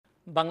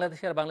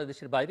বাংলাদেশে আর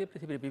বাংলাদেশের বাইরে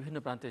পৃথিবীর বিভিন্ন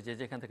প্রান্তে যে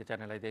যেখান থেকে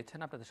চ্যানেল আই দেখছেন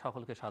আপনাদের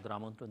সকলকে সাদর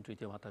আমন্ত্রণ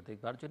তৃতীয় মাত্রা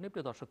দেখবার জন্য।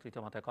 প্রিয় দর্শক,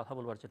 তৃতীয় মাত্রায় কথা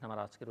বলবার জন্য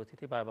আমার আজকের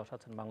অতিথি বায়ে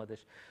বসাচ্ছেন বাংলাদেশ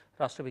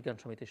রাষ্ট্রবিজ্ঞান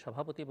সমিতির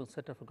সভাপতি এবং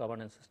centre for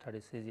governance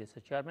studies CGS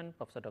এর chairman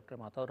professor doctor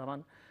Ataur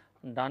Rahman.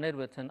 ডানে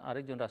রয়েছেন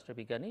আরেকজন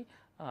রাষ্ট্রবিজ্ঞানী,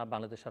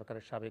 বাংলাদেশ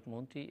সরকারের সাবেক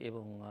মন্ত্রী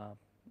এবং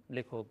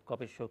লেখক,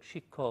 গবেষক,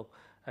 শিক্ষক,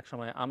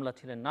 একসময় আমলা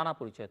ছিলেন, নানা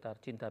পরিচয় তার,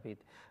 চিন্তাবিদ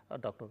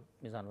ডক্টর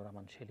মিজানুর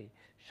রহমান শেলি।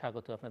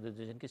 স্বাগত আপনাদের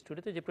দুজনকে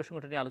স্টুডিওতে। যে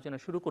প্রসঙ্গটা নিয়ে আলোচনা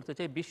শুরু করতে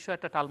চাই, বিশ্ব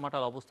একটা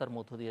টালমাটাল অবস্থার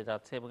মধ্য দিয়ে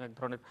যাচ্ছে এবং এক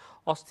ধরনের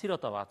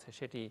অস্থিরতাও আছে।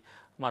 সেটি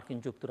মার্কিন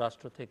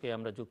যুক্তরাষ্ট্র থেকে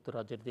আমরা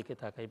যুক্তরাজ্যের দিকে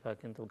তাকাই বা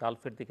কিন্তু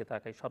গালফের দিকে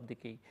তাকাই, সব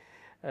দিকেই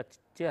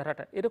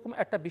চেহারাটা এরকম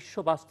একটা বিশ্ব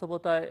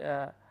বাস্তবতায়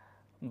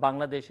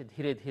বাংলাদেশ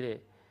ধীরে ধীরে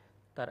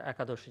তার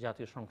একাদশ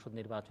জাতীয় সংসদ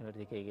নির্বাচনের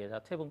দিকে এগিয়ে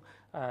যাচ্ছে এবং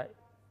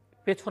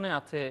পেছনে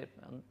আছে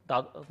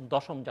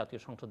দশম জাতীয়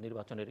সংসদ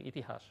নির্বাচনের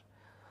ইতিহাস।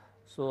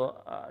 সো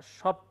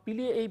সব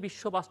মিলিয়ে এই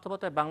বিশ্ব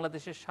বাস্তবতায়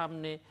বাংলাদেশের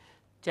সামনে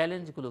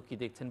চ্যালেঞ্জগুলো কি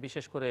দেখছেন?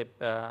 বিশেষ করে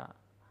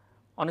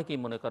অনেকেই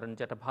মনে করেন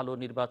যে একটা ভালো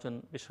নির্বাচন,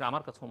 বিশেষ করে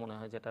আমার কাছেও মনে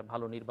হয় যে একটা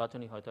ভালো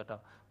নির্বাচনই হয়তো একটা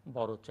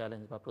বড়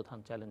চ্যালেঞ্জ বা প্রধান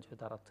চ্যালেঞ্জ হয়ে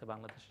দাঁড়াচ্ছে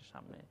বাংলাদেশের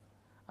সামনে।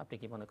 আপনি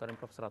কি মনে করেন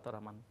প্রফেসর আতাউর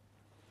রহমান?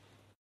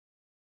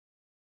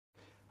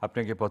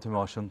 আপনাকে প্রথমে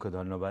অসংখ্য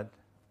ধন্যবাদ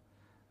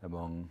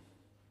এবং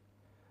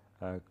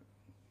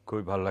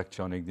খুবই ভালো লাগছে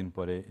অনেকদিন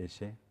পরে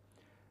এসে।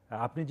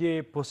 আপনি যে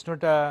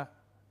প্রশ্নটা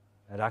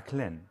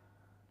রাখলেন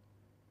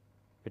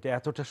এটা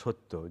এতটা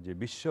সত্য যে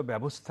বিশ্ব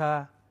ব্যবস্থা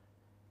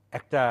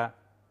একটা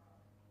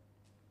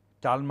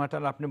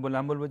টালমাটাল, আপনি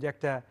বললাম বলবো যে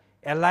একটা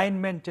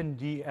অ্যালাইনমেন্ট অ্যান্ড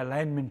রি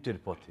অ্যালাইনমেন্টের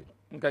পথে,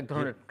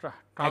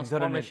 এক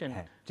ধরনের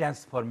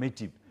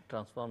ট্রান্সফরমেটিভ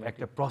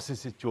একটা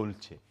প্রসেসে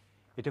চলছে।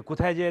 এটা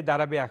কোথায় যেয়ে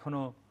দাঁড়াবে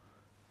এখনো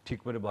ঠিক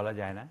করে বলা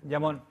যায় না।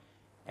 যেমন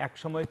এক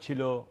সময়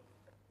ছিল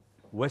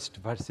ওয়েস্ট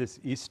ভার্সেস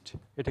ইস্ট,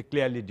 এটা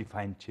ক্লিয়ারলি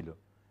ডিফাইন্ড ছিল।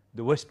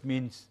 The West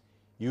means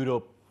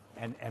Europe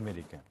and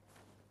America.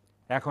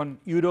 এখন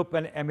ইউরোপ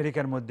অ্যান্ড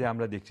আমেরিকার মধ্যে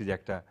আমরা দেখছি যে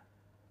একটা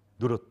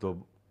দূরত্ব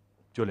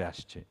চলে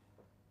আসছে।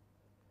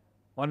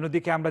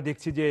 অন্যদিকে আমরা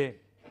দেখছি যে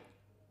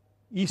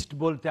ইস্ট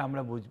বলতে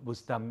আমরা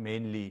বুঝতাম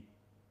মেইনলি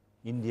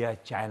ইন্ডিয়া,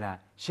 চায়না,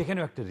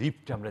 সেখানেও একটা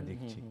রিফট আমরা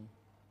দেখছি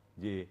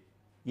যে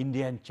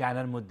ইন্ডিয়া অ্যান্ড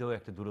চায়নার মধ্যেও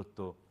একটা দূরত্ব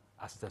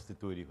আস্তে আস্তে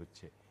তৈরি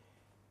হচ্ছে।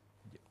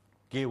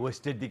 কে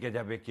ওয়েস্টের দিকে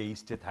যাবে, কে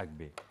ইস্টে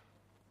থাকবে।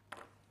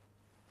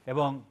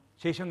 এবং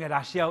সেই সঙ্গে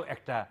রাশিয়াও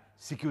একটা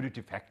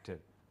সিকিউরিটি ফ্যাক্টর,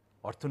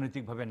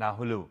 অর্থনৈতিকভাবে না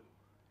হলেও।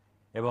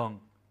 এবং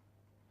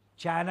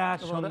চায়নার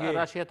সঙ্গে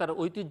রাশিয়া তার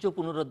ঐতিহ্য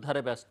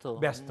পুনরুদ্ধারে ব্যস্ত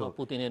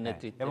পুতিনের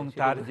নেতৃত্বে, এবং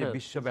তার যে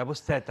বিশ্ব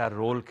ব্যবস্থায় তার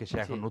রোলকে সে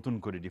এখন নতুন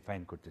করে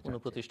ডিফাইন করতে চায়,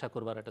 পুনঃপ্রতিষ্ঠা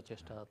করবার একটা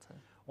চেষ্টা আছে।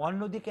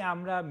 অন্যদিকে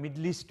আমরা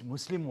মিডল ইস্ট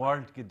মুসলিম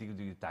ওয়ার্ল্ডকে দিকে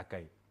যদি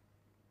তাকাই,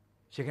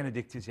 সেখানে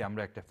দেখতেছি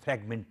আমরা একটা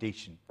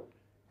ফ্র্যাগমেন্টেশন,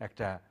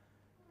 একটা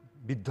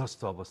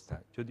বিধ্বস্ত অবস্থা।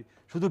 যদি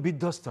শুধু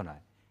বিধ্বস্ত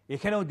নয়,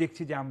 এখানেও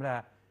দেখছি যে আমরা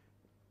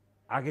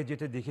আগে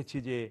যেটা দেখেছি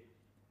যে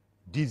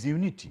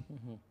ডিসইউনিটি,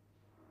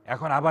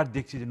 এখন আবার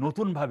দেখছি যে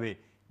নতুনভাবে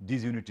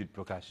ডিসইউনিটির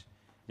প্রকাশ।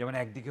 যেমন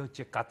একদিকে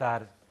হচ্ছে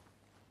কাতার,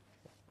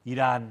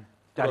 ইরান,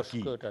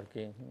 টার্কি,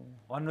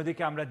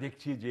 অন্যদিকে আমরা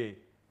দেখছি যে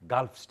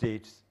গালফ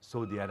স্টেটস,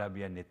 সৌদি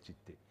আরবিয়ার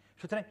নেতৃত্বে।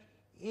 সুতরাং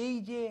এই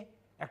যে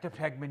একটা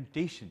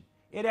ফ্র্যাগমেন্টেশন,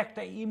 এর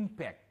একটা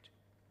ইম্প্যাক্ট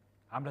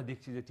আমরা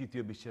দেখছি যে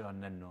তৃতীয় বিশ্বের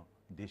অন্যান্য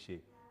দেশে,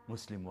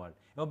 মুসলিম ওয়ার্ল্ড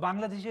এবং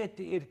বাংলাদেশে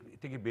এর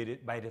থেকে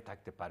বাইরে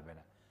থাকতে পারবে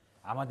না।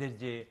 আমাদের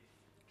যে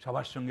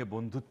সবার সঙ্গে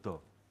বন্ধুত্ব,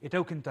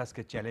 এটাও কিন্তু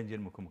আজকে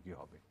চ্যালেঞ্জের মুখোমুখি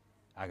হবে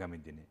আগামী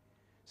দিনে।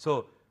 সো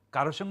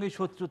কারোর সঙ্গে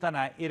শত্রুতা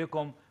না,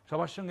 এরকম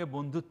সবার সঙ্গে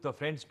বন্ধুত্ব,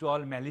 friends to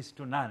all malice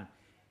two নান,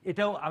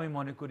 এটাও আমি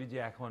মনে করি যে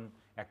এখন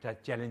একটা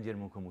চ্যালেঞ্জের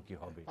মুখোমুখি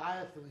হবে।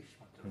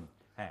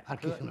 হ্যাঁ,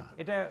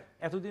 এটা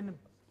এতদিন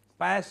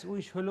পায়াস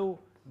উইশ হলেও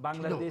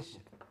বাংলাদেশ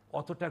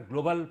অতটা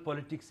গ্লোবাল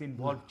পলিটিক্স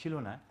ইনভলভ ছিল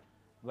না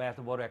বা এত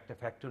বড় একটা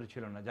ফ্যাক্টরি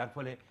ছিল না, যার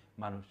ফলে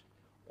মানুষ।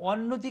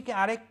 অন্যদিকে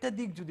আরেকটা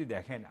দিক যদি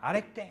দেখেন,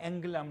 আরেকটা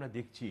অ্যাঙ্গেল আমরা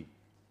দেখছি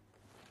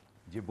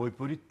যে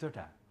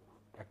বৈপরীত্যটা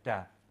একটা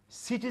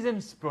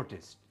citizens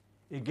protest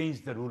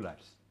against the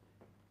rulers.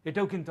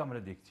 এটাও কিন্তু আমরা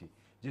দেখছি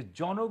যে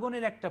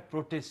জনগণের একটা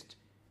প্রোটেস্ট,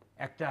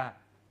 একটা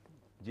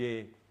যে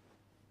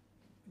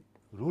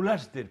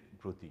রুলার্সদের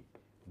প্রতি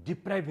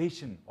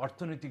ডিপ্রাইভেশন,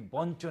 অর্থনৈতিক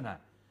বঞ্চনা,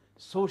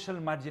 সোশ্যাল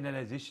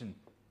মার্জিনালাইজেশন,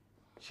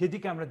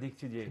 সেদিকে আমরা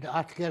দেখছি যে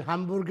আজকের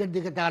হামবুর্গের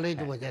দিকে তাহলেই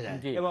তো বোঝা যায়।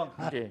 এবং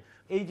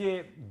এই যে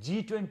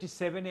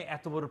G27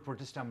 এত বড়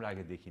প্রোটেস্ট আমরা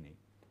আগে দেখিনি।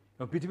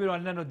 এবং পৃথিবীর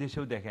অন্যান্য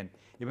দেশেও দেখেন,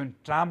 এবং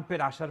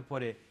ট্রাম্পের আসার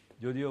পরে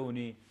যদিও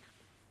উনি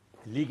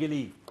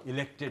লিগালি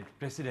ইলেক্টেড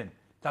প্রেসিডেন্ট,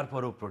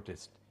 তারপরেও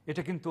প্রোটেস্ট।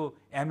 এটা কিন্তু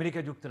আমেরিকা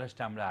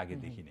যুক্তরাষ্ট্রে আমরা আগে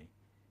দেখিনি।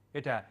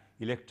 এটা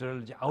ইলেকটোরাল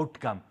যে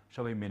আউটকাম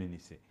সবাই মেনে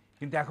নিছে,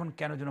 কিন্তু এখন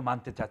কেন যেন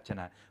মানতে চাচ্ছে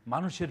না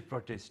মানুষের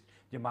প্রোটেস্ট,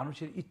 যে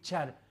মানুষের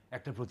ইচ্ছার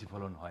একটা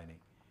প্রতিফলন হয়নি।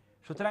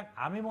 সুতরাং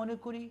আমি মনে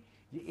করি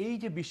যে এই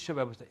যে বিশ্ব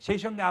ব্যবস্থা, সেই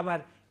সঙ্গে আবার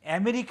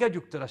আমেরিকা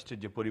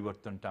যুক্তরাষ্ট্রের যে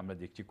পরিবর্তনটা আমরা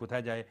দেখছি,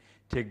 কোথায় যায়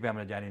ঠেকবে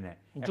আমরা জানি না।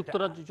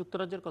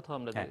 যুক্তরাজ্যের কথা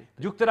আমরা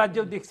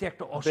যুক্তরাজ্যেও দেখছি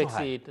একটা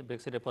অসহায়,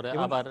 ব্রেক্সিটের পরে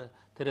আবার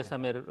থেরেসা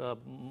মের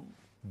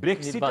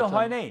ব্রেক্সিটও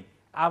হয় নাই,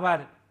 আবার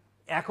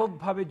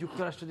এককভাবে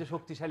যুক্তরাষ্ট্র যে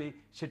শক্তিশালী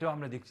সেটাও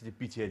আমরা দেখছি যে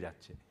পিছিয়ে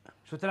যাচ্ছে।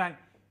 সুতরাং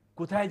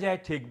কোথায় যায়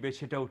ঠেকবে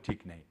সেটাও ঠিক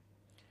নাই।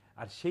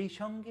 আর সেই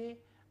সঙ্গে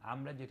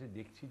আমরা যেটা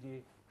দেখছি যে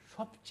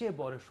সবচেয়ে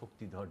বড়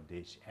শক্তিধর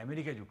দেশ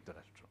আমেরিকা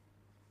যুক্তরাষ্ট্র,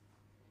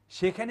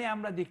 সেখানে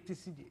আমরা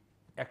দেখতেছি যে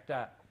একটা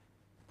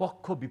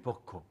পক্ষ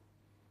বিপক্ষ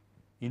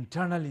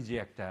ইন্টারনালি যে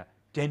একটা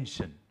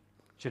টেনশন,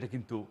 সেটা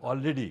কিন্তু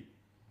অলরেডি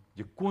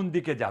যে কোন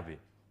দিকে যাবে।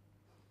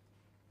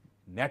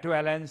 NATO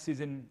alliance is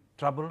in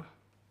trouble,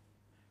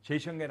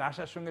 সেই সঙ্গে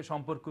রাশিয়ার সঙ্গে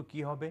সম্পর্ক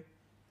কি হবে।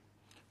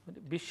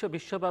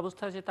 বিশ্ব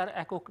ব্যবস্থা যে তার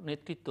একক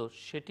নেতৃত্ব,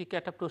 সেটিকে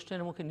একটা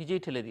প্রশ্নের মুখে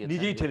নিজেই ঠেলে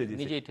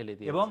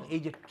দিয়েছে। এবং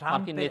এই যে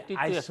ট্রাম্পের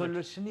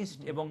আইসোলেশনিস্ট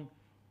এবং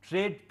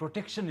ট্রেড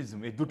প্রোটেকশনিজম,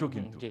 এই দুটো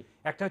কিন্তু,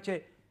 একটা হচ্ছে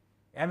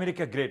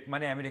আমেরিকা গ্রেট,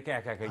 মানে আমেরিকা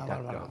একা একাই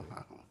থাকতে হবে,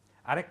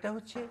 আরেকটা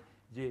হচ্ছে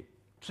যে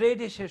ট্রেড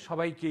এসে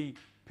সবাইকেই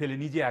ফেলে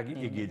নিজে আগে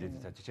এগিয়ে যেতে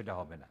চাচ্ছে, সেটা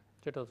হবে না।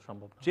 সেটাও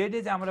সম্ভব। ট্রেডে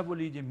যে আমরা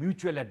বলি যে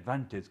মিউচুয়াল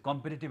অ্যাডভান্টেজ,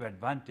 কম্পারেটিভ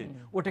অ্যাডভান্টেজ,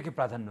 ওটাকে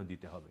প্রাধান্য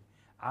দিতে হবে।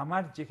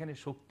 আমার যেখানে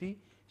শক্তি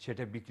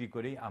সেটা বিক্রি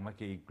করেই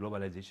আমাকে এই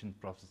গ্লোবালাইজেশন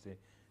প্রসেসে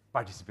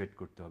পার্টিসিপেট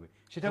করতে হবে,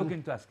 সেটাও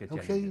কিন্তু আজকে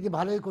সেই যে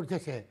ভালোই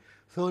করতেছে,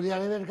 সৌদি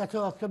আরবের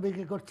কাছেও অস্ত্র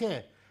বিক্রি করছে,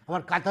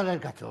 আবার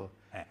কাতারের কাছেও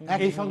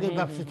একই সঙ্গে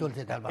ব্যবসা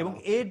চলছে তার। এবং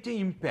এর যে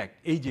ইম্প্যাক্ট,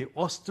 এই যে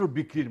অস্ত্র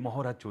বিক্রির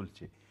মহড়া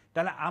চলছে,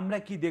 তাহলে আমরা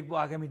কি দেখবো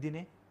আগামী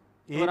দিনে?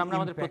 আমরা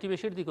আমাদের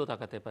প্রতিবেশীর দিকেও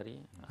তাকাতে পারি।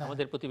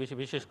 আমাদের প্রতিবেশী,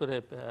 বিশেষ করে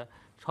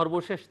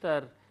সর্বশেষ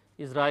তার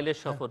ইসরায়েলের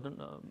সফর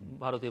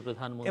ভারতীয়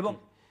প্রধানমন্ত্রী, এবং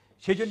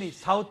সেই জন্যই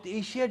সাউথ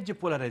এশিয়ার যে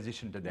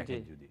পোলারাইজেশনটা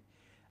দেখেন, যদি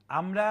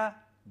আমরা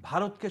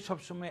ভারতকে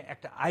সবসময়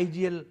একটা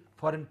আইডিয়াল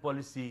ফরেন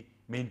পলিসি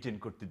মেনটেন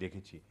করতে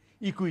দেখেছি,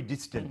 ইকুই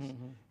ডিস্টেন্স,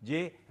 যে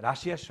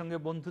রাশিয়ার সঙ্গে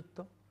বন্ধুত্ব,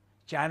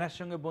 চায়নার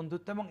সঙ্গে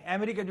বন্ধুত্ব এবং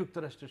আমেরিকা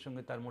যুক্তরাষ্ট্রের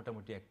সঙ্গে তার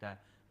মোটামুটি একটা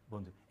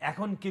বন্ধু।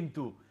 এখন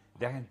কিন্তু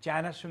দেখেন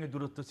চায়নার সঙ্গে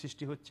দূরত্ব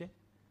সৃষ্টি হচ্ছে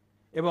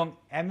এবং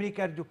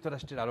আমেরিকার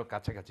যুক্তরাষ্ট্রের আরো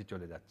কাছাকাছি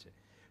চলে যাচ্ছে।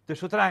 তো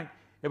সুতরাং,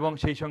 এবং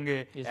সেই সঙ্গে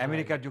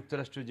আমেরিকার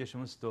যুক্তরাষ্ট্রের যে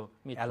সমস্ত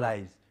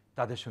অ্যালাইজ,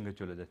 তাদের সঙ্গে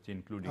চলে যাচ্ছে,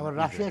 ইনক্লুডিং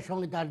রাশিয়ার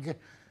সঙ্গে তার যে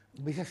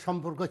বিশেষ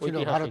সম্পর্ক ছিল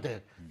ভারতের,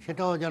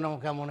 সেটাও যেন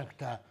কেমন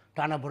একটা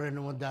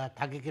টানাপোড়েনের মধ্যে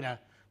থাকে কিনা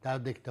তাও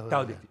দেখতে হবে।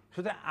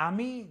 সুতরাং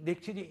আমি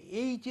দেখছি যে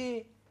এই যে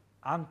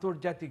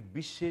আন্তর্জাতিক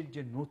বিশ্বের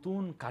যে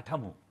নতুন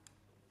কাঠামো,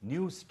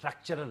 নিউ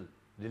স্ট্রাকচারাল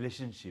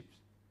রিলেশনশিপস,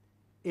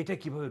 এটা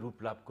কিভাবে রূপ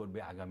লাভ করবে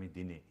আগামী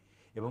দিনে,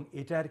 এবং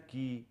এটার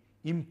কি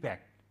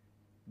ইম্প্যাক্ট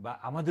বা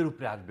আমাদের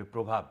উপরে আসবে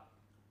প্রভাব,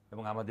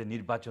 এবং আমাদের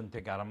নির্বাচন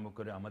থেকে আরম্ভ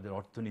করে আমাদের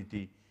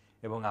অর্থনীতি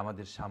এবং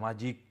আমাদের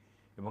সামাজিক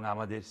এবং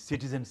আমাদের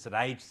সিটিজেন্স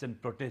রাইটস অ্যান্ড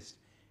প্রোটেস্ট,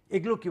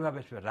 এগুলো কীভাবে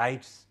আসবে,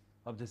 রাইটস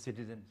অফ দ্য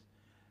সিটিজেন্স,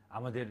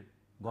 আমাদের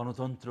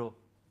গণতন্ত্র,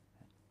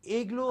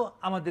 এইগুলো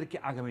আমাদেরকে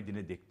আগামী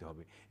দিনে দেখতে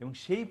হবে। এবং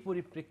সেই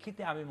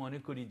পরিপ্রেক্ষিতে আমি মনে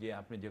করি যে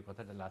আপনি যে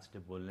কথাটা লাস্টে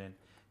বললেন,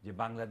 যে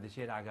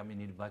বাংলাদেশের আগামী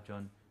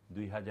নির্বাচন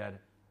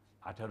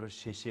 2018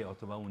 শেষে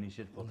অথবা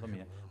 19-এর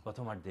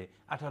প্রথমার্ধে,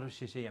 18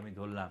 শেষেই আমি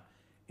ধরলাম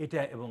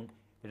এটা, এবং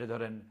এটা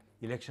ধরেন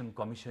ইলেকশন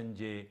কমিশন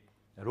যে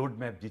রোড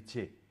ম্যাপ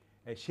দিচ্ছে,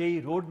 সেই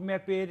রোড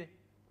ম্যাপের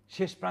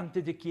শেষ প্রান্তে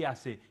যে কি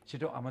আছে,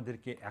 সেটাও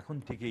আমাদেরকে এখন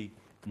থেকেই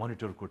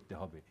মনিটর করতে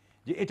হবে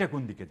যে এটা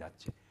কোন দিকে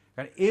যাচ্ছে।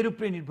 কারণ এর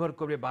উপরে নির্ভর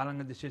করবে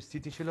বাংলাদেশের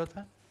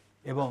স্থিতিশীলতা,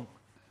 এবং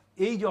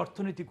এই যে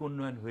অর্থনৈতিক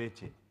উন্নয়ন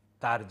হয়েছে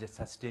তার যে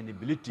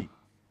সাস্টেনেবিলিটি,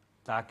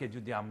 তাকে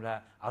যদি আমরা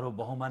আরও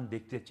বহমান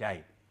দেখতে চাই,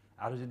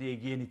 আরও যদি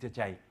এগিয়ে নিতে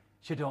চাই,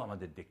 সেটাও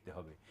আমাদের দেখতে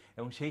হবে।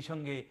 এবং সেই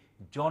সঙ্গে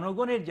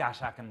জনগণের যে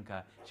আশা আকাঙ্ক্ষা,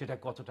 সেটা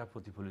কতটা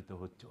প্রতিফলিত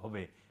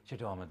হবে,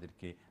 সেটাও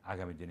আমাদেরকে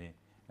আগামী দিনে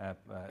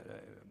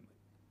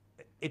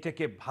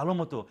এটাকে ভালো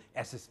মতো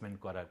অ্যাসেসমেন্ট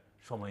করার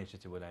সময়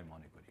এসেছে বলে আমি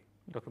মনে করি।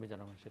 ডক্টর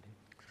মিজানুর রহমান শেলী,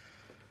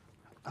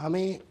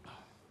 আমি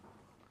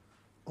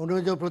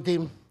অনুজ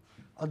প্রতিম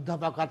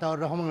অধ্যাপক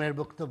আতাউর রহমানের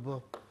বক্তব্য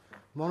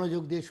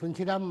মনোযোগ দিয়ে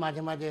শুনছিলাম,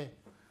 মাঝে মাঝে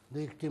দু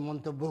একটি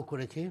মন্তব্য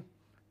করেছি,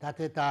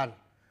 তাতে তার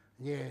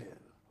যে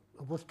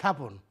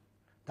উপস্থাপন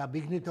তা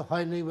বিঘ্নিত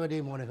হয়নি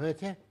বলেই মনে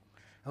হয়েছে।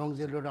 এবং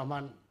জিল্লুর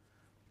রহমান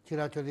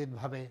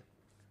চিরাচরিতভাবে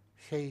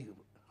সেই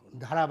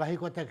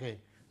ধারাবাহিকতাকে,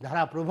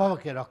 ধারা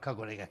প্রবাহকে রক্ষা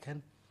করে গেছেন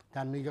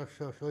তার নিজস্ব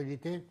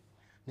শৈলীতে,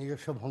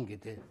 নিজস্ব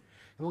ভঙ্গিতে।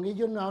 এবং এই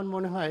জন্য আমার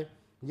মনে হয়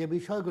যে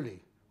বিষয়গুলি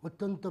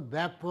অত্যন্ত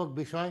ব্যাপক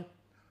বিষয়,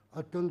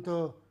 অত্যন্ত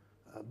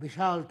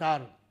বিশাল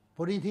তার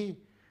পরিধি,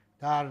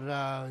 তার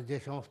যে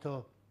সমস্ত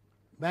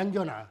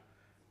ব্যঞ্জনা,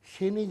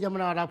 সে নিয়ে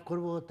যেমন আলাপ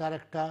করব, তার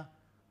একটা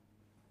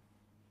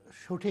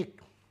সঠিক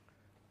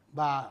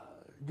বা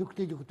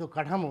যুক্তিযুক্ত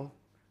কাঠামো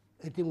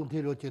ইতিমধ্যে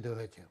রচিত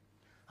হয়েছে।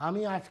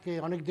 আমি আজকে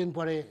অনেক দিন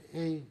পরে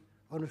এই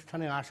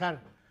অনুষ্ঠানে আসার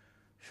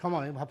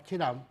সময়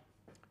ভাবছিলাম,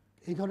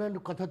 এই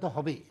ধরনের কথা তো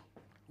হবেই।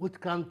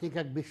 উৎক্রান্তিক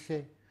এক বিশ্বে,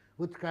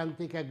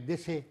 উৎক্রান্তিক এক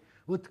দেশে,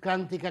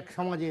 উৎক্রান্তিক এক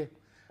সমাজে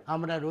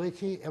আমরা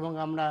রয়েছি, এবং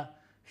আমরা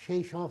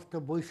সেই সমস্ত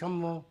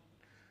বৈষম্য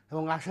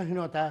এবং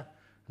আশাহীনতা,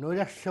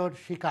 নৈরাশ্যর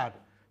শিকার,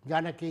 যা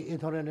নাকি এ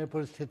ধরনের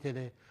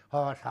পরিস্থিতিতে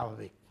হওয়া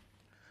স্বাভাবিক।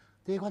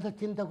 তো এই কথা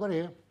চিন্তা করে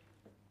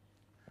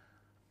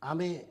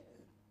আমি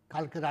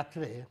কালকে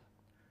রাত্রে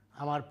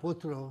আমার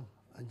পুত্র,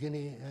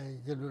 যিনি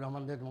জিল্লুর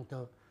রহমানদের মতো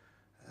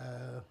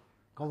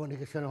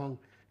কমিউনিকেশন এবং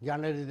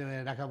জার্নালিজমে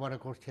লেখাপড়া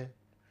করছে,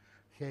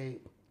 সেই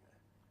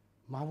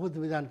মাহমুদ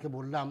বিধানকে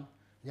বললাম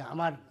যে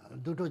আমার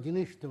দুটো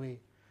জিনিস তুমি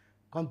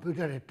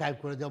কম্পিউটারে টাইপ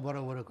করে দাও বড়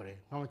বড় করে,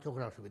 আমার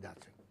চোখের অসুবিধা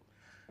আছে।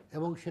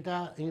 এবং সেটা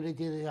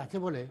ইংরেজিতে আছে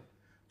বলে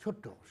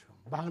ছোট্ট,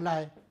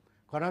 বাংলায়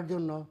করার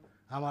জন্য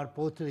আমার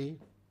পৌত্রী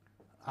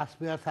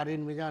আসপিয়া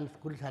সারিন মিজান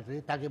স্কুল ছাত্রী,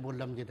 তাকে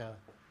বললাম যেটা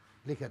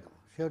লিখে দেবো,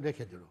 সেও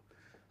রেখে দিল।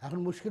 এখন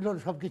মুশকিল হল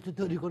সব কিছু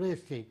তৈরি করে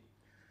এসছি,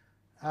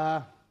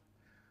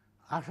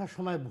 আসার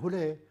সময়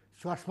ভুলে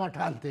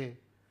চশমাটা আনতে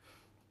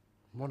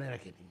মনে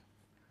রাখিনি।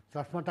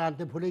 চশমাটা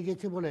আনতে ভুলে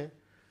গিয়েছি বলে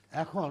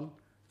এখন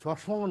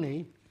চশমাও নেই,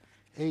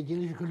 এই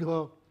জিনিসগুলো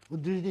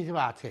উদ্ধৃতি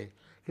হিসেবে আছে।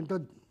 কিন্তু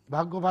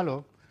ভাগ্য ভালো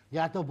যে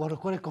এত বড়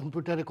করে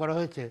কম্পিউটারে করা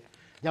হয়েছে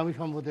যে আমি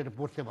সম্ভবত এটা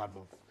পড়তে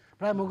পারবো,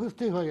 প্রায়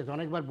মুখস্থই হয়ে গেছে,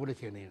 অনেকবার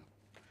বলেছি নিয়ে।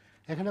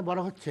 এখানে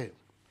বলা হচ্ছে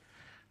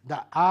the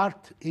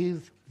earth is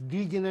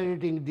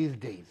ডিজেনারেটিং this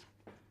days,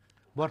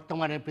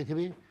 বর্তমানে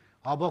পৃথিবী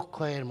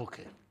অবক্ষয়ের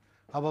মুখে,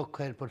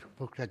 অবক্ষয়ের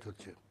প্রক্রিয়া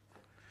চলছে।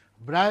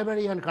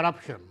 ব্রাইবারি অ্যান্ড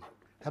কারাপশন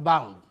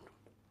অ্যাবাউন্ড,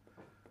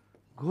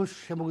 ঘুষ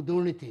এবং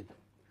দুর্নীতির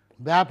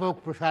ব্যাপক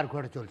প্রসার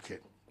ঘটে চলছে।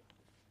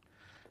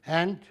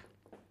 And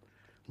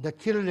the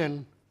children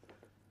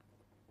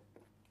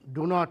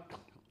do not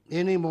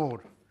any more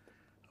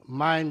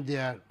mind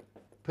their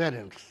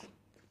parents,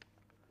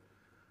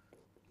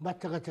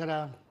 বাচ্চা কাচ্চারা,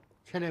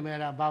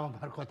 ছেলেমেয়েরা বাবা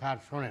মার কথা আর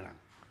শোনে না।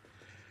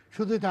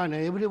 শুধু তাই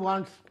নয়, every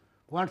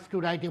wants to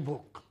write a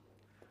বুক,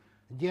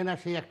 যে না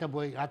সেই একটা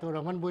বই, আতাউর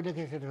রহমান বই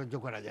লিখে সেটা সহ্য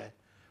করা যায়।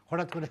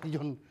 হঠাৎ করে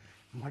একজন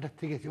মাঠের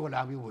থেকে এসে বলে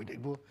আমি বই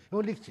লিখবো,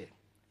 এবং লিখছে,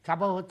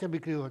 ছাপাও হচ্ছে,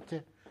 বিক্রিও হচ্ছে,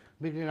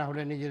 বিক্রি না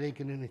হলে নিজেরাই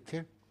কিনে নিচ্ছে।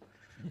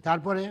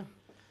 তারপরে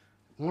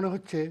মনে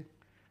হচ্ছে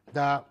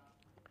the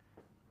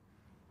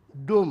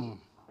ডুম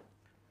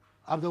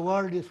of the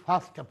world is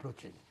fast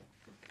approaching,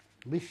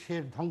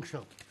 বিশ্বের ধ্বংস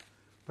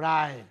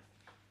প্রায়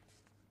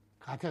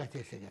কাছাকাছি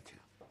এসে গেছে।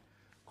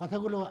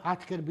 কথাগুলো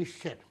আজকের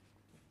বিশ্বের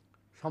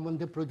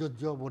সম্বন্ধে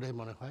প্রযোজ্য বলে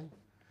মনে হয়।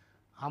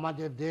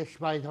 আমাদের দেশ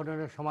বা এই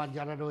ধরনের সমাজ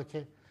যারা রয়েছে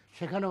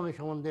সেখানেও এই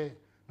সম্বন্ধে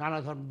নানা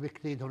ধরনের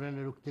ব্যক্তি এই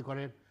ধরনের উক্তি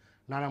করেন,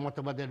 নানা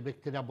মতবাদের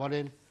ব্যক্তিরা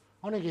বলেন,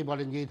 অনেকেই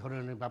বলেন যে এই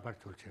ধরনের ব্যাপার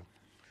চলছে।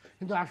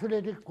 কিন্তু আসলে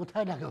এটি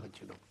কোথায় লেখা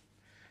হয়েছিল?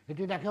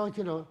 এটি লেখা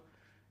হয়েছিল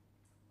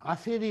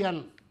আসিরিয়ান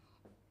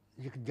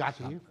যে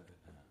জাতি,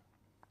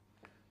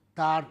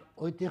 তার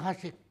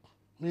ঐতিহাসিক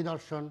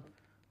নিদর্শন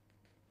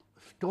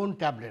স্টোন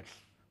ট্যাবলেটস,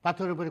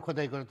 পাথরের উপরে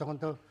খোদাই করে, তখন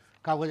তো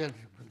কাগজের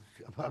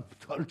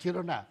ছল ছিল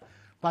না,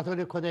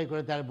 পাথরে খোদাই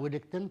করে তারা বই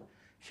লিখতেন।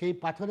 সেই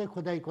পাথরে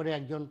খোদাই করে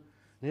একজন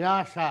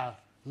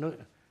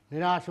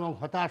নিরাশ এবং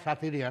হতাশ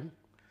আসিরিয়ান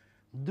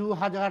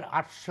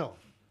 2800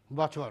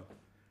 বছর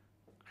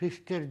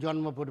খ্রিস্টের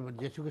জন্ম পূর্বে,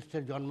 যীশু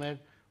খ্রিস্টের জন্মের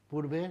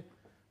পূর্বে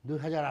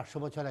 2800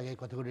 বছর আগে এই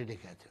কথাগুলি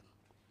লিখে আছেন।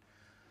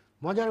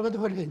 মজার কথা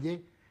বললেন যে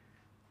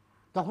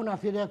তখন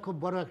আসিরিয়া খুব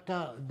বড় একটা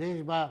দেশ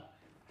বা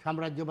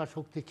সাম্রাজ্য বা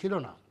শক্তি ছিল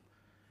না,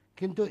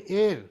 কিন্তু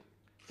এর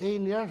এই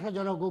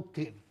নিরাশাজনক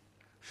উক্তির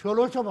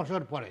 1600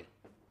 বছর পরে,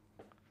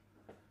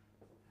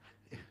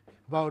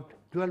 অ্যাবাউট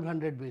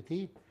 1200 BC,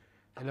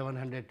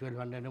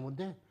 1100-1200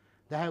 মধ্যে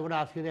দেখা গেল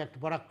আসিরিয়া একটা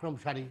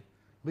পরাক্রমশালী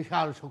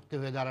বিশাল শক্তি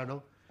হয়ে দাঁড়ালো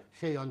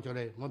সেই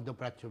অঞ্চলে,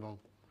 মধ্যপ্রাচ্য এবং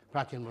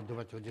প্রাচীন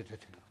মধ্যপ্রাচ্য যেটা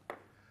ছিল।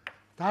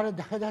 তাহলে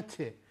দেখা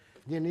যাচ্ছে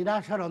যে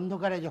নিরাশার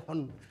অন্ধকারে যখন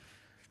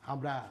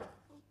আমরা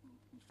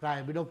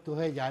প্রায় বিলুপ্ত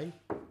হয়ে যাই,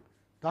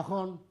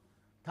 তখন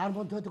তার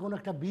মধ্যে হয়তো কোনো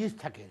একটা বীজ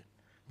থাকে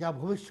যা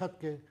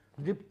ভবিষ্যৎকে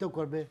দীপ্ত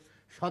করবে,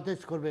 সতেজ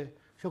করবে,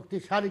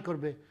 শক্তিশালী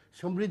করবে,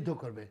 সমৃদ্ধ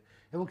করবে।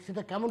 এবং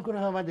সেটা কেমন করে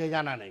হবে আমাদের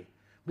জানা নেই।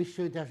 বিশ্ব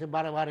ইতিহাসে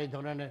বারবার এই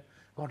ধরনের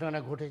ঘটনা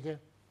ঘটেছে।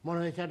 মনে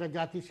হয়েছে একটা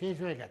জাতি শেষ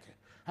হয়ে গেছে,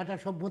 একটা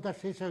সভ্যতা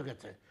শেষ হয়ে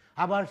গেছে,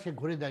 আবার সে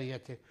ঘুরে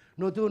দাঁড়িয়েছে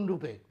নতুন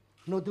রূপে,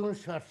 নতুন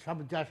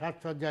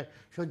সাজসজ্জায়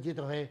সজ্জিত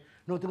হয়ে,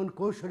 নতুন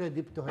কৌশলে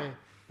দীপ্ত হয়ে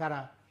তারা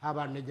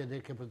আবার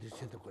নিজেদেরকে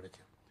প্রতিষ্ঠিত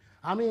করেছে।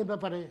 আমি এ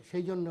ব্যাপারে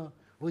সেই জন্য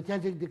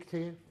ঐতিহাসিক দিক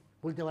থেকে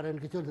বলতে পারেন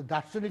কিছু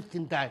দার্শনিক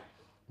চিন্তায়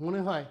মনে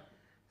হয়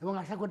এবং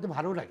আশা করতে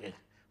ভালো লাগে,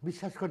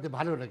 বিশ্বাস করতে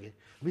ভালো লাগে।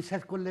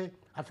 বিশ্বাস করলে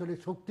আসলে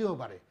শক্তিও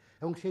বাড়ে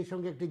এবং সেই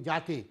সঙ্গে একটি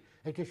জাতি,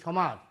 একটি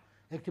সমাজ,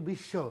 একটি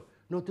বিশ্ব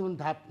নতুন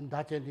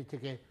ধাঁচে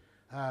থেকে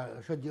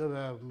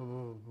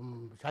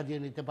সাজিয়ে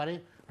নিতে পারে,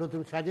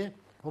 নতুন সাজে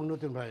এবং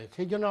নতুনভাবে।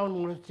 সেই জন্য আমার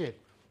মনে হচ্ছে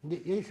যে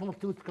এই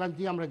সমস্ত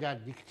উৎক্রান্তি আমরা যা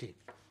দেখছি,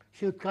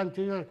 সেই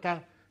উৎক্রান্তিও একটা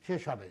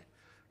শেষ হবে।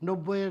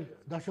 90-এর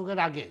দশকের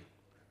আগে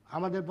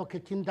আমাদের পক্ষে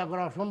চিন্তা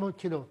করা অসম্ভব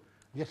ছিল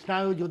যে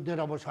স্নায়ুযুদ্ধের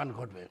অবসান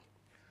ঘটবে,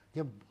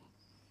 যে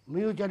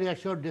মিউচুয়ালি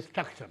অ্যাসিওর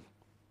ডিস্ট্রাকশন,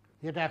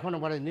 যেটা এখনও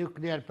বলে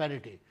নিউক্লিয়ার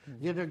প্যারিটি,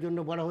 যেটার জন্য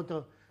বলা হতো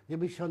যে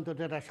বিশ্ব অন্তত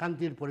একটা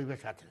শান্তির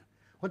পরিবেশ আছে।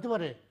 হতে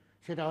পারে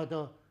সেটা হয়তো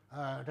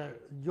একটা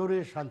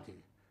জোরের শান্তি,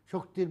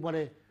 শক্তির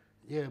বলে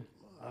যে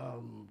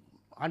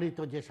আনিত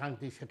যে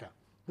শান্তি সেটা,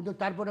 কিন্তু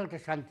তারপরে একটা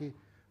শান্তি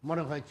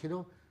মনে হয়েছিল।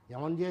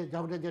 যেমন যে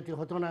ঝগড়া যেটি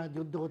হতো না,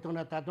 যুদ্ধ হতো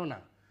না তা তো না।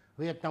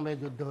 ভিয়েতনামে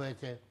যুদ্ধ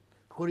হয়েছে,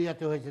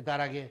 কোরিয়াতে হয়েছে,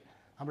 তার আগে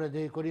আমরা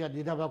দেখি কোরিয়া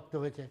দ্বিধাভক্ত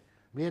হয়েছে,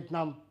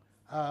 ভিয়েতনাম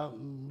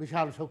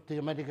বিশাল শক্তি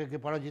আমেরিকাকে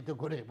পরাজিত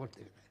করে পড়তে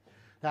গেলে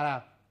তারা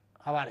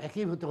আবার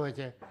একীভূত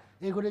হয়েছে।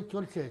 এগুলি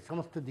চলছে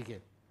সমস্ত দিকে।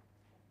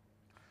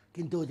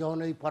 কিন্তু যখন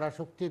ওই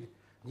পরাশক্তির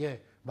যে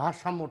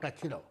ভারসাম্যটা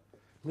ছিল,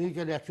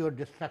 mutually assure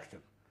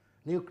distraction,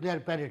 nuclear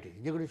parity,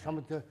 যেগুলি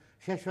সমস্ত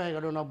শেষ হয়ে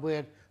গেল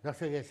 90-এর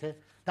দশকে এসে,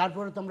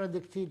 তারপরে তো আমরা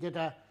দেখছি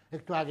যেটা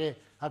একটু আগে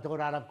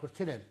আতাউর আলাপ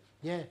করছিলেন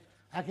যে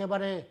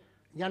একেবারে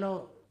যেন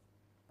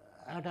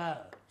একটা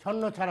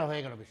ছন্ন ছাড়া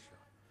হয়ে গেল বিশ্ব।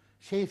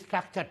 সেই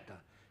স্ট্রাকচারটা,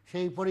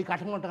 সেই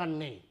পরিকাঠামোটা আর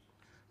নেই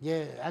যে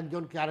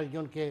একজনকে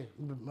আরেকজনকে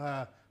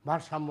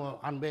ভারসাম্য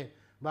আনবে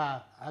বা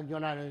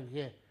একজন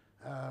আরেকজনকে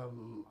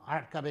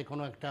আটকাবে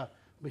কোনো একটা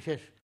বিশেষ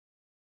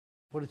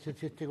পরিস্থিতি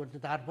সৃষ্টি করতে।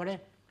 তারপরে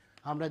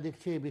আমরা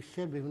দেখছি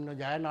বিশ্বের বিভিন্ন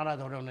জায়গায় নানা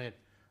ধরনের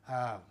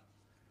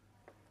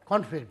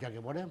কনফ্লিক্ট যাকে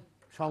বলে,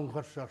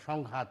 সংঘর্ষ,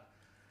 সংঘাত,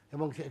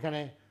 এবং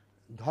সেখানে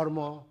ধর্ম,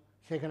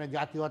 সেখানে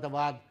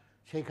জাতীয়তাবাদ,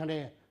 সেখানে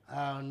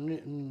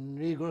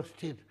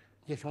নৃগোষ্ঠীর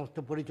যে সমস্ত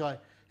পরিচয়,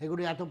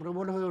 এগুলি এত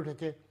প্রবল হয়ে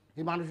উঠেছে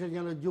যে মানুষের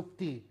যেন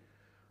যুক্তি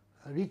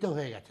রীত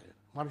হয়ে গেছে।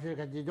 মানুষের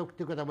কাছে যে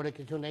যৌক্তিকতা বলে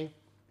কিছু নেই,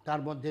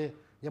 তার মধ্যে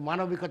যে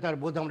মানবিকতার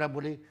বোধ আমরা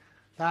বলি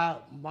তা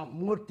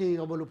মুহূর্তেই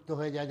অবলুপ্ত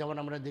হয়ে যায়। যেমন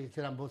আমরা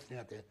দেখেছিলাম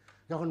বসনিয়াতে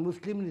যখন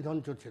মুসলিম নিধন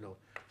চলছিল,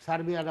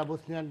 সার্বিয়ারা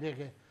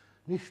বসনিয়ানদেরকে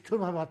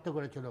নিষ্ঠুরভাবে হত্যা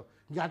করেছিল,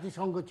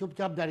 জাতিসংঘ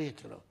চুপচাপ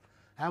দাঁড়িয়েছিল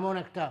এমন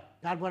একটা।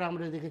 তারপরে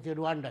আমরা দেখেছি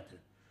রুয়ান্ডাতে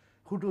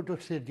হুটু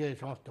টুটসির যে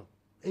সমস্ত,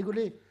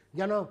 এইগুলি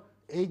যেন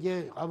এই যে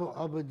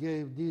যে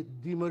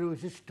দ্বিমেরু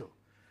বিশিষ্ট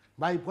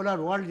বাইপোলার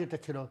ওয়ার্ল্ড যেটা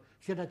ছিল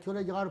সেটা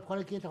চলে যাওয়ার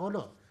ফলে কি এটা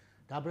হলো।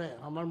 তারপরে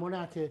আমার মনে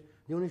আছে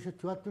যে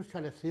 1974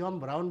 সালে সিয়ম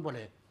ব্রাউন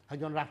বলে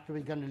একজন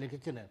রাষ্ট্রবিজ্ঞানী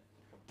লিখেছিলেন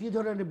কী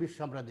ধরনের বিশ্ব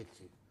আমরা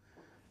দেখছি।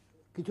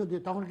 কিছু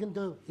তখন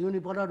কিন্তু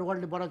ইউনিপোলার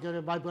ওয়ার্ল্ড বলা চলে,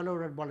 বাইপোলার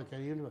ওয়ার্ল্ড বলা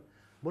চলে,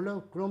 বলেও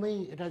ক্রমেই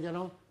এটা যেন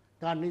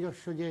তার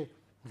নিজস্ব যে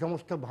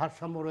সমস্ত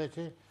ভারসাম্য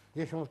রয়েছে,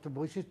 যে সমস্ত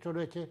বৈশিষ্ট্য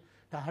রয়েছে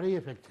তা হারিয়ে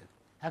ফেলছে।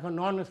 এখন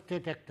non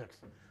state actors,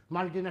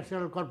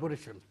 multinational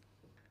corporation,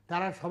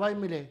 তারা সবাই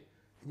মিলে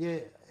যে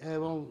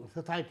এবং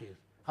societies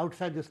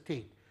outside the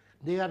state,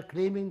 they R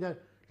claiming the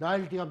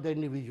loyalty of the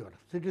individual.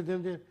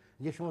 সিটিজেনদের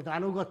যে সমস্ত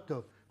আনুগত্য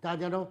তা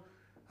যেন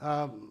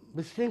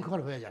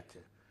বিশৃঙ্খল হয়ে যাচ্ছে।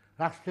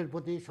 রাষ্ট্রের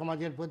প্রতি,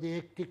 সমাজের প্রতি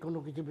একটি কোনো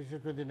কিছু বিশেষ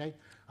প্রতি নেই।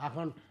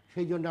 এখন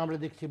সেই জন্য আমরা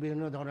দেখছি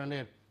বিভিন্ন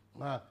ধরনের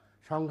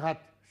সংঘাত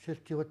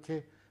সৃষ্টি হচ্ছে,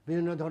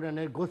 বিভিন্ন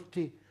ধরনের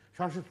গোষ্ঠী,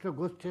 সশস্ত্র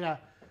গোষ্ঠীরা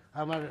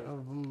আমার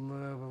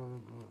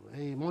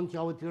এই মঞ্চে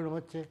অবতীর্ণ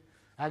হচ্ছে।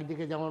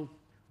 একদিকে যেমন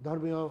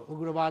ধর্মীয়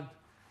উগ্রবাদ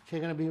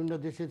সেখানে বিভিন্ন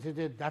দেশে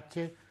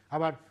যাচ্ছে,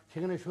 আবার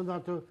সেখানে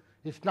শুধুমাত্র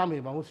ইসলামী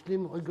বা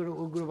মুসলিম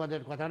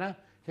উগ্রবাদের কথা না,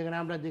 সেখানে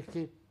আমরা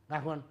দেখছি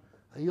এখন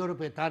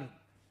ইউরোপে তার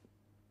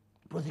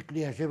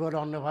প্রতিক্রিয়া হিসেবে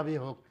অন্যভাবেই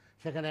হোক,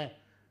 সেখানে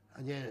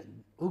যে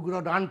উগ্র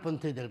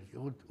ডানপন্থীদের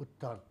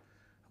উত্তর,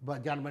 বা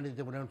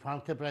জার্মানিতে বলেন,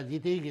 ফ্রান্সে প্রায়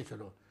জিতেই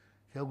গেছিল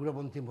সে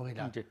উগ্রপন্থী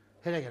মহিলা,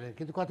 হেরে গেলেন।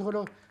 কিন্তু কথা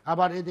হলো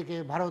আবার এদিকে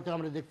ভারতে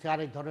আমরা দেখছি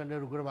আরেক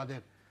ধরনের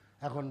উগ্রবাদের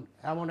এখন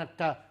এমন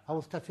একটা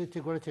অবস্থা সৃষ্টি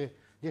করেছে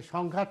যে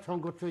সংঘাত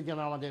সংঘর্ষই যেন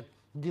আমাদের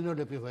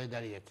দিনলিপি হয়ে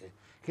দাঁড়িয়েছে।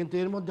 কিন্তু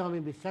এর মধ্যে আমি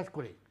বিশ্বাস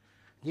করি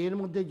যে এর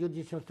মধ্যে যদি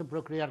সমস্ত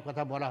প্রক্রিয়ার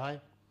কথা বলা হয়,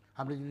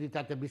 আমরা যদি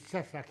তাতে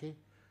বিশ্বাস রাখি,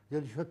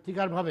 যদি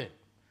সত্যিকারভাবে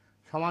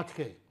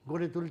সমাজকে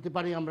গড়ে তুলতে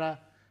পারি, আমরা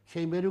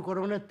সেই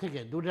মেরুকরণের থেকে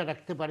দূরে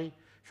রাখতে পারি,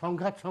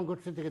 সংঘাত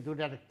সংঘর্ষ থেকে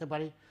দূরে রাখতে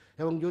পারি,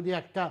 এবং যদি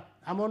একটা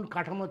এমন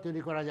কাঠামো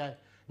তৈরি করা যায়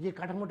যে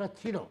কাঠামোটা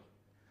ছিল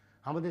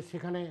আমাদের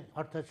সেখানে,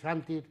 অর্থাৎ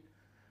শান্তির,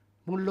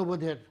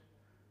 মূল্যবোধের,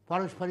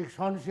 পারস্পরিক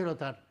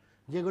সহনশীলতার,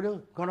 যেগুলো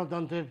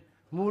গণতন্ত্রের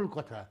মূল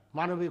কথা,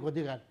 মানবিক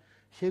অধিকার,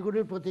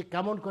 সেগুলির প্রতি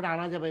কেমন করে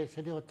আনা যাবে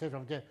সেটি হচ্ছে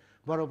সবচেয়ে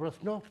বড়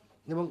প্রশ্ন।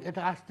 এবং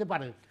এটা আসতে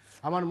পারে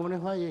আমার মনে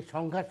হয় এই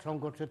সংঘাত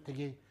সংঘর্ষের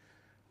থেকে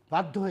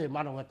বাধ্য হয়ে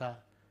মানবতা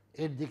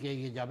এর দিকে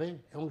এগিয়ে যাবে,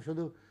 এবং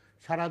শুধু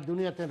সারা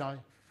দুনিয়াতে নয়,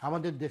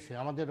 আমাদের দেশে,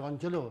 আমাদের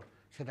অঞ্চলেও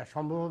সেটা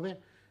সম্ভব হবে।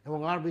 এবং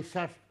আমার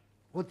বিশ্বাস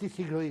অতি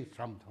শীঘ্রই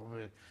সম্ভব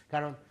হবে,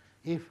 কারণ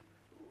if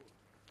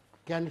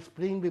can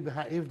spring be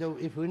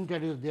if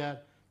winter is there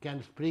can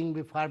spring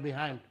be far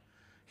behind.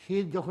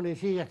 শীত যখন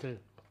এসেই গেছে,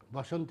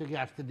 বসন্ত কি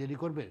আসতে দেরি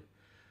করবে?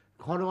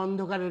 ঘন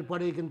অন্ধকারের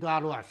পরেই কিন্তু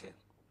আলো আসে।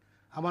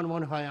 আমার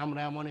মনে হয় আমরা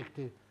এমন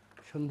একটি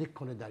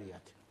সন্ধিক্ষণে দাঁড়িয়ে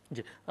আছি।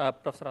 জি,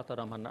 প্রফেসর আতাউর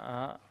রহমান,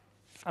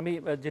 আমি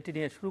যেটি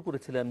নিয়ে শুরু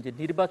করেছিলাম যে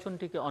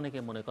নির্বাচনটিকে অনেকে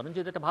মনে করেন যে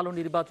এটা ভালো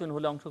নির্বাচন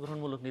হলে,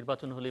 অংশগ্রহণমূলক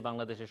নির্বাচন হলেই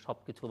বাংলাদেশের সব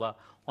কিছু বা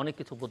অনেক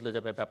কিছু বদলে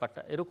যাবে,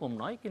 ব্যাপারটা এরকম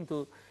নয়। কিন্তু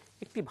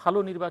একটি ভালো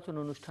নির্বাচন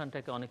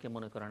অনুষ্ঠানটাকে অনেকে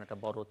মনে করেন একটা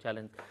বড়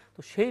চ্যালেঞ্জ। তো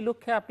সেই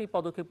লক্ষ্যে আপনি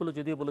পদক্ষেপগুলো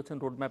যদিও বলেছেন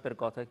রোডম্যাপের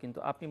কথা, কিন্তু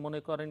আপনি মনে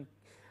করেন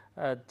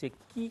যে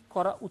কি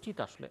করা উচিত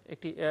আসলে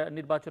একটি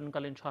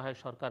নির্বাচনকালীন সহায়ক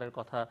সরকারের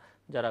কথা,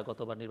 যারা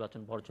গতবার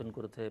নির্বাচন বর্জন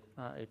করেছে,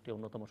 একটি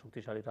অন্যতম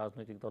শক্তিশালী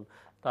রাজনৈতিক দল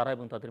তারা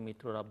এবং তাদের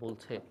মিত্ররা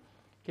বলছে,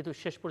 কিন্তু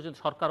শেষ পর্যন্ত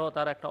সরকারও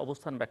তার একটা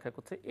অবস্থান ব্যাখ্যা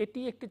করছে। এটি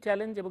একটি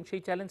চ্যালেঞ্জ, এবং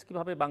সেই চ্যালেঞ্জ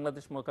কিভাবে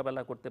বাংলাদেশ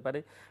মোকাবেলা করতে পারে।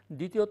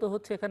 দ্বিতীয়ত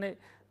হচ্ছে এখানে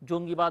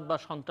জঙ্গিবাদ বা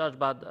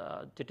সন্ত্রাসবাদ,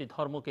 যেটি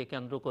ধর্মকে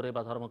কেন্দ্র করে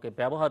বা ধর্মকে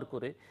ব্যবহার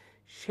করে,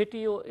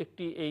 সেটিও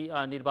একটি এই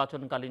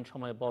নির্বাচনকালীন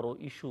সময়ে বড়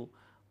ইস্যু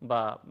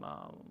বা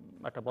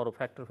একটা বড়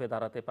ফ্যাক্টর হয়ে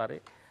দাঁড়াতে পারে।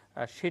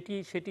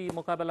 সেটি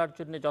মোকাবেলার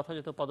জন্য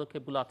যথাযথ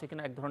পদক্ষেপগুলো আছে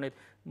কিনা, এক ধরনের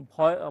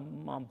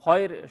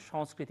ভয়ের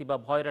সংস্কৃতি বা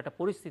ভয়ের একটা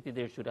পরিস্থিতি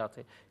দেশ জুড়ে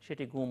আছে,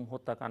 সেটি গুম,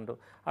 হত্যাকাণ্ড।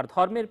 আর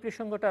ধর্মের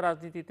প্রসঙ্গটা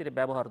রাজনীতিতে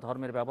ব্যবহার,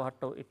 ধর্মের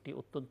ব্যবহারটাও একটি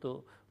অত্যন্ত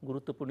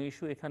গুরুত্বপূর্ণ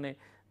ইস্যু এখানে,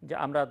 যে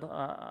আমরা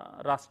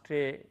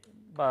রাষ্ট্রে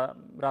বা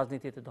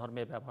রাজনীতিতে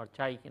ধর্মের ব্যবহার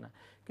চাই কিনা।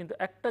 কিন্তু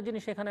একটা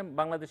জিনিস এখানে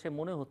বাংলাদেশে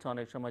মনে হচ্ছে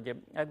অনেক সময় যে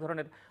এক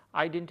ধরনের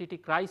আইডেন্টিটি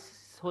ক্রাইসিস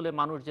হলে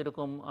মানুষ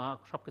যেরকম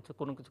সব কিছু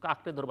কোনো কিছুকে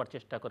আঁকড়ে ধরবার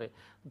চেষ্টা করে,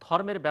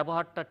 ধর্মের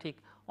ব্যবহারটা ঠিক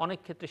অনেক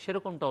ক্ষেত্রে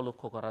সেরকমটাও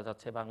লক্ষ্য করা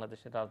যাচ্ছে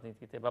বাংলাদেশের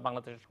রাজনীতিতে বা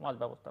বাংলাদেশের সমাজ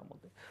ব্যবস্থার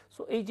মধ্যে।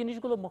 সো এই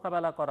জিনিসগুলো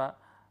মোকাবেলা করা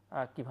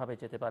কিভাবে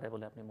যেতে পারে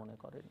বলে আপনি মনে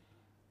করেন?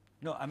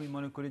 আমি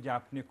মনে করি যে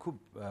আপনি খুব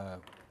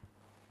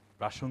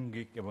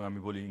প্রাসঙ্গিক এবং আমি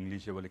বলি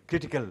ইংলিশে বলে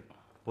ক্রিটিক্যাল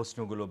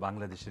প্রশ্নগুলো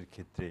বাংলাদেশের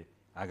ক্ষেত্রে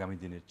আগামী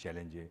দিনের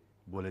চ্যালেঞ্জে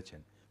বলেছেন।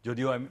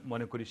 যদিও আমি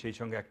মনে করি সেই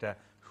সঙ্গে একটা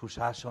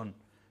সুশাসন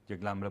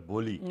যেগুলো আমরা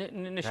বলি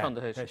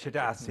নিঃসন্দেহে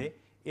সেটা আছে।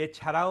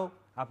 এছাড়াও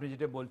আপনি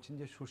যেটা বলছেন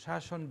যে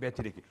সুশাসন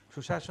ব্যতিরেকে,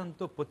 সুশাসন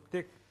তো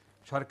প্রত্যেক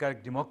সরকার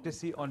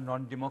ডেমোক্রেসি ও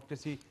নন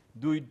ডেমোক্রেসি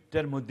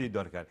দুইটার মধ্যেই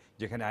দরকার,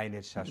 যেখানে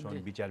আইনের শাসন,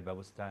 বিচার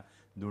ব্যবস্থা,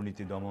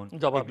 দুর্নীতি দমন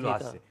এগুলো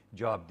আছে,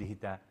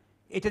 জবাবদিহিতা,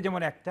 এটা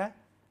যেমন একটা।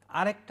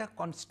 আরেকটা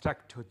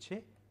কনস্ট্রাক্ট হচ্ছে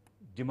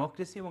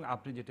ডেমোক্রেসি এবং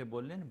আপনি যেটা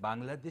বললেন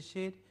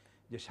বাংলাদেশের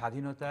যে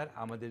স্বাধীনতার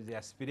আমাদের যে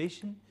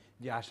অ্যাসপিরেশন,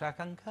 যে আশা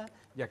আকাঙ্ক্ষা,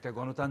 যে একটা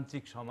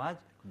গণতান্ত্রিক সমাজ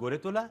গড়ে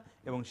তোলা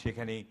এবং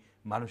সেখানে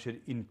মানুষের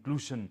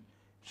ইনক্লুশন,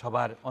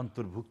 সবার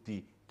অন্তর্ভুক্তি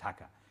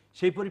থাকা।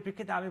 সেই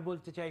পরিপ্রেক্ষিতে আমি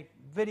বলতে চাই,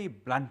 ভেরি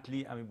ব্লান্টলি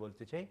আমি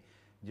বলতে চাই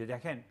যে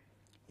দেখেন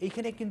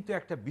এইখানে কিন্তু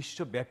একটা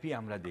বিশ্বব্যাপী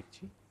আমরা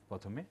দেখছি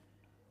প্রথমে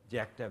যে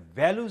একটা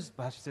ভ্যালুজ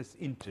ভার্সেস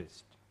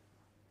ইন্টারেস্ট।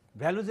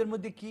 ভ্যালুজের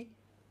মধ্যে কি,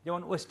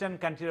 যেমন ওয়েস্টার্ন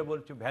কান্ট্রিরা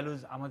বলছে ভ্যালুজ,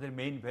 আমাদের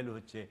মেইন ভ্যালু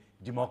হচ্ছে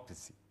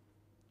ডেমোক্রেসি,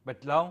 বাট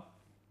নাও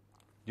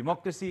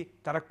ডেমোক্রেসি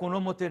তারা কোনো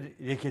মতে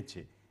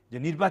রেখেছে যে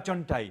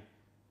নির্বাচনটাই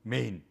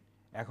মেইন।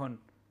 এখন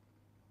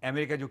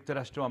আমেরিকা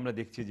যুক্তরাষ্ট্র আমরা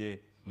দেখছি যে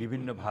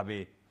বিভিন্নভাবে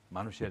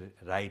মানুষের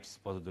রাইটস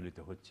পদদলিত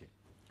হচ্ছে।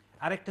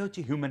 আরেকটা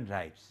হচ্ছে হিউম্যান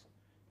রাইটস,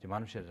 যে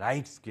মানুষের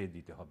রাইটসকে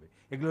দিতে হবে,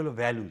 এগুলো হলো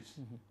ভ্যালুজ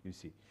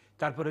ইউসি।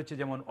 তারপর হচ্ছে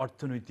যেমন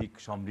অর্থনৈতিক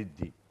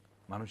সমৃদ্ধি,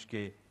 মানুষকে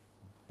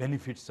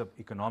বেনিফিটস অফ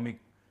ইকোনমিক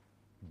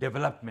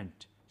ডেভেলপমেন্ট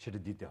সেটা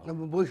দিতে হবে,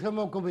 বৈষম্য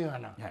কমে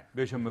আনা, হ্যাঁ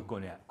বৈষম্য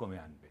কমে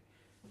আনবে।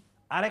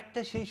 আরেকটা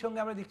সেই সঙ্গে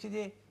আমরা দেখছি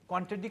যে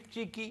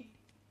কন্ট্রাডিক্টরি কি,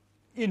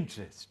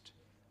 ইন্টারেস্ট,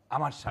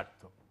 আমার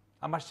স্বার্থ।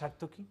 আমার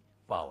স্বার্থ কি,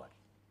 পাওয়ার,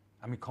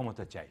 আমি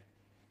ক্ষমতা চাই।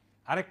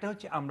 আরেকটা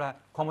হচ্ছে আমরা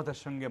ক্ষমতার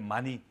সঙ্গে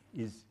মানি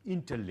ইজ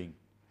ইন্টারলিঙ্ক,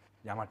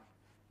 যে আমার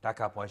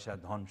টাকা পয়সা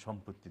ধন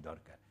সম্পত্তি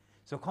দরকার।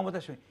 সো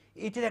ক্ষমতার সঙ্গে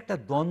এইটার একটা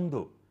দ্বন্দ্ব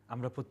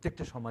আমরা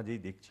প্রত্যেকটা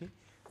সমাজেই দেখছি।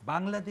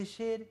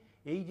 বাংলাদেশের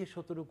এই যে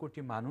 17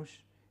 কোটি মানুষ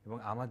এবং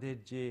আমাদের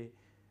যে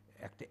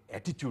একটা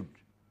অ্যাটিটিউড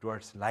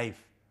টুয়ার্ডস লাইফ,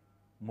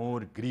 মোর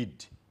গ্রিড,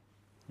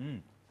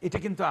 এটা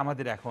কিন্তু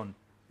আমাদের এখন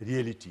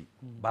রিয়েলিটি,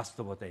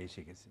 বাস্তবতায়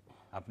এসে গেছে।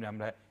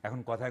 আমরা এখন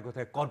কথায়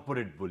কথায়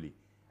কর্পোরেট বলি,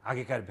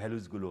 আগেকার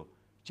ভ্যালুসগুলো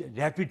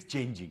র্যাপিড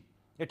চেঞ্জিং,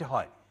 এটা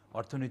হয়।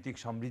 অর্থনৈতিক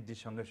সমৃদ্ধির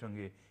সঙ্গে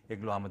সঙ্গে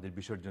এগুলো আমাদের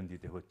বিসর্জন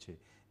দিতে হচ্ছে,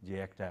 যে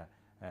একটা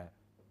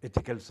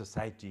এথিক্যাল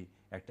সোসাইটি,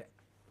 একটা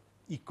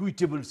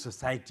ইকুইটেবল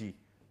সোসাইটি,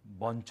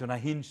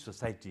 বঞ্চনাহীন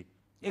সোসাইটি,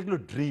 এগুলো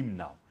ড্রিম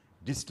নাও,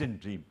 ডিস্টেন্ট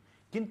ড্রিম।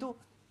 কিন্তু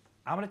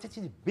আমরা চাচ্ছি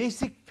যে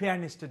বেসিক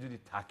ফেয়ারনেসটা যদি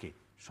থাকে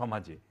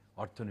সমাজে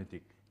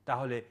অর্থনৈতিক,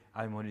 তাহলে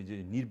আমি মনে করি যে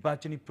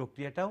নির্বাচনী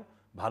প্রক্রিয়াটাও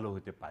ভালো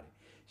হতে পারে।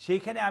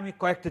 সেইখানে আমি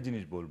কয়েকটা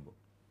জিনিস বলবো,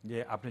 যে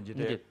আপনি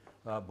যেটা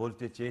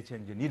বলতে চেয়েছেন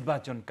যে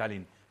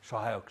নির্বাচনকালীন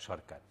সহায়ক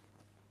সরকার।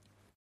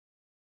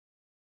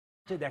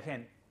 দেখেন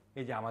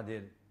এই যে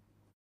আমাদের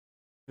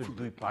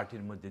দুই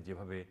পার্টির মধ্যে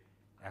যেভাবে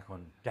এখন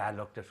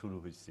ডায়ালগটা শুরু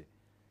হয়েছে,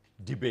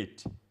 ডিবেট,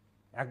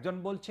 একজন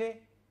বলছে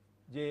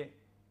যে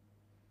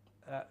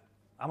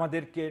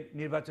আমাদেরকে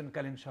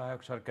নির্বাচনকালীন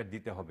সহায়ক সরকার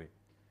দিতে হবে,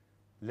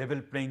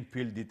 লেভেল প্লেইং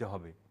ফিল্ড দিতে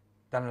হবে,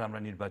 তাহলে আমরা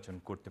নির্বাচন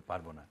করতে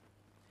পারবো না।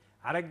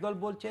 আরেক দল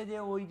বলছে যে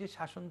ওই যে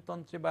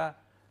শাসনতন্ত্রে বা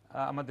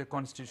আমাদের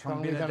কনস্টিটিউশন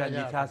সংবিধানে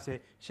লেখা আছে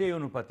সেই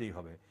অনুপাতেই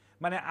হবে,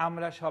 মানে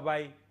আমরা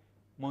সবাই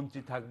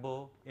মন্ত্রী থাকবো,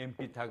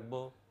 এমপি থাকবো,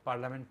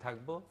 পার্লামেন্ট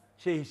থাকবো,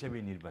 সেই হিসেবে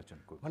নির্বাচন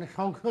করব, মানে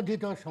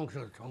সংশোধিত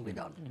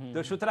সংবিধান। তো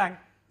সুতরাং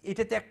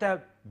এটাতে একটা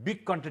বিগ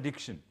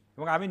কন্ট্রাডিকশন।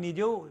 এবং আমি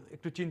নিজেও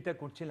একটু চিন্তা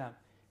করছিলাম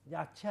যে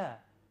আচ্ছা,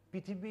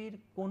 পৃথিবীর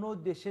কোনো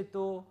দেশে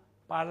তো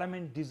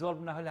পার্লামেন্ট ডিসলভ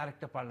না হলে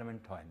আরেকটা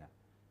পার্লামেন্ট হয় না,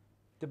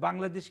 তো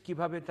বাংলাদেশ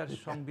কিভাবে তার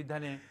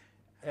সংবিধানে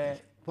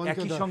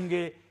একই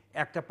সঙ্গে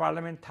একটা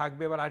পার্লামেন্ট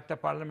থাকবে, এবার আরেকটা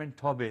পার্লামেন্ট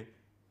হবে,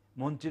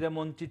 মন্ত্রীরা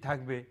মন্ত্রী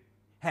থাকবে।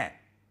 হ্যাঁ,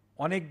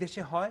 অনেক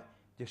দেশে হয়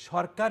যে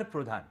সরকার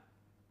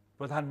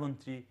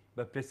প্রধানমন্ত্রী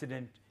বা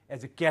president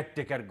as a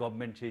caretaker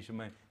government সেই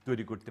সময়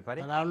তৈরি করতে পারে,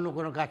 অন্য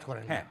কোনো কাজ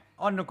করেন, হ্যাঁ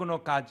অন্য কোনো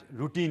কাজ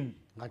রুটিন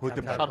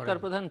হতে পারে, সরকার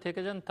প্রধান থেকে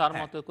যান তার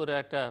মতো করে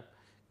একটা,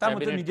 তার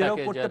মতো নিজেরাও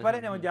করতে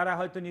পারেন, এবং যারা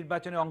হয়তো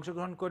নির্বাচনে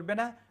অংশগ্রহণ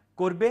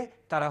করবে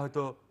তারা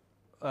হয়তো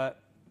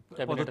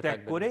পদত্যাগ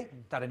করে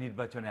তারা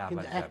নির্বাচনে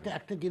আবার যাবে।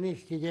 একটা জিনিস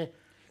যে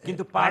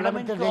কিন্তু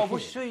পার্লামেন্টে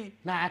অবশ্যই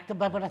না, একটা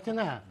ব্যাপার আছে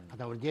না,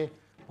 যে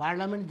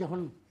পার্লামেন্ট যখন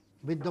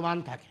বিদ্যমান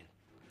থাকে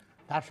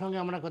তার সঙ্গে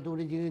আমরা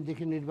কতগুলি জিনিস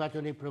দেখি,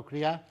 নির্বাচনী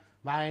প্রক্রিয়া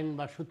বা আইন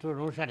বা সূত্র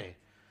অনুসারে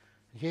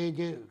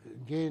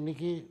যে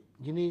নাকি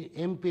যিনি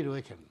এমপি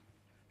রয়েছেন,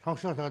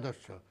 সংসদ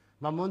সদস্য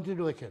বা মন্ত্রী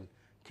রয়েছেন,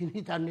 তিনি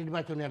তার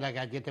নির্বাচনী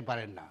এলাকায় যেতে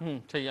পারেন না।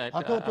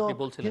 অথচ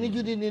তিনি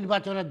যদি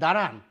নির্বাচনে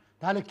দাঁড়ান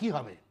তাহলে কি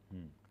হবে?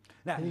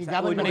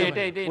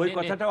 ওই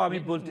কথাটাও আমি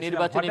বলতে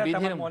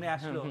মনে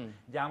আসলো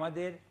যে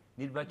আমাদের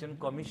নির্বাচন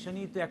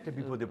কমিশনই তো একটা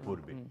বিপদে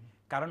পড়বে।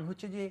 কারণ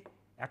হচ্ছে যে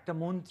একটা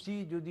মন্ত্রী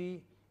যদি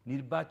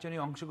নির্বাচনে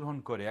অংশগ্রহণ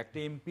করে, একটা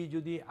এমপি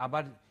যদি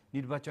আবার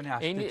নির্বাচনে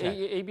আসতে চায়,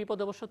 এই বিপদ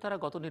অবশ্য তারা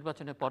গত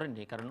নির্বাচনে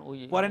পড়েননি, কারণ ওই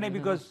পড়েনি,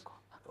 বিকজ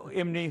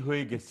এমনি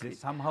হয়ে গেছে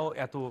সামহাও,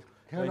 এত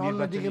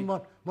অন্যদিকে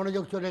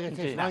মনোযোগ চলে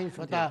গেছে,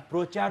 সহিংসতা,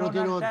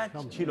 প্রচারণাটা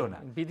ছিল না।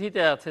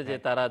 বিধিতে আছে যে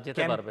তারা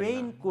যেতে পারবে না,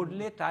 ক্যাম্পেইন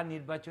করলে তার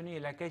নির্বাচনী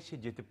এলাকায় সে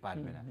যেতে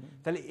পারবে না।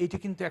 তাহলে এটা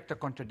কিন্তু একটা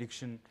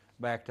কন্ট্রাডিকশন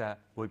বা একটা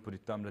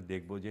বৈপরীত্য আমরা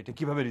দেখবো যে এটা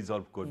কিভাবে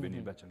রিজলভ করবে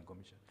নির্বাচন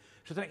কমিশন।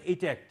 সুতরাং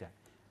এইটা একটা,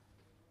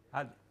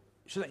 আর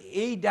সুতরাং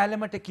এই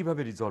ডায়লেমাটা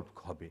কিভাবে রিজলভ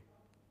হবে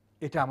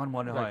এটা আমার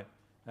মনে হয়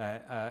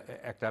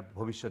একটা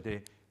ভবিষ্যতে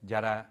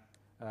যারা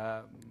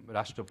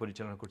রাষ্ট্র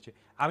পরিচালনা করছে,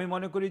 আমি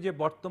মনে করি যে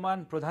বর্তমান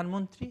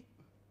প্রধানমন্ত্রী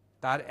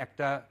তার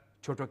একটা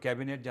ছোট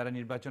ক্যাবিনেট যারা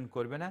নির্বাচন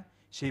করবে না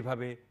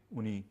সেইভাবে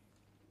উনি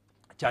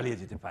চালিয়ে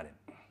যেতে পারেন,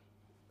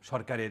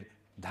 সরকারের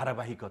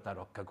ধারাবাহিকতা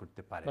রক্ষা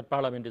করতে পারেন। বাট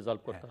পার্লামেন্ট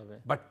রিজলভ করতে হবে,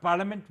 but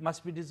parliament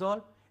must be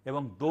dissolve,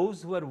 এবং দোজ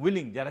হু আর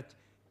উইলিং, যারা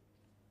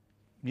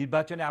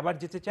নির্বাচনে আবার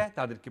যেতে চায়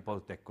তাদেরকে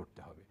পদত্যাগ করতে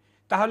হবে।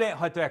 তাহলে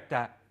হয়তো একটা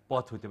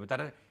পথ হতে হবে।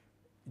 তারা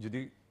যদি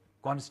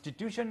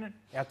কনস্টিটিউশন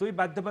এতই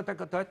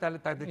বাধ্যবাধকতা হয় তাহলে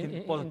তাদেরকে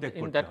পদত্যাগ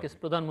করতে হবে।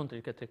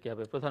 প্রধানমন্ত্রীর ক্ষেত্রে কি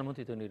হবে?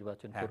 প্রধানমন্ত্রী তো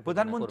নির্বাচন করবেন,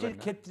 প্রধানমন্ত্রীর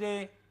ক্ষেত্রে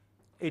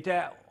এটা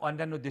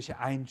অন্যান্য দেশে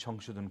আইন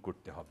সংশোধন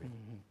করতে হবে,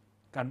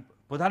 কারণ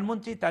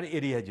প্রধানমন্ত্রী তার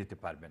এরিয়ায় যেতে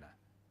পারবে না।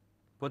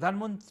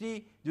 প্রধানমন্ত্রী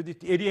যদি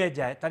এরিয়ায়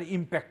যায় তার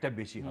ইম্প্যাক্টটা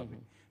বেশি হবে,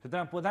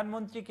 সুতরাং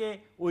প্রধানমন্ত্রীকে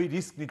ওই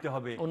রিস্ক নিতে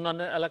হবে।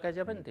 অন্যান্য এলাকায়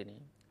যাবেন তিনি?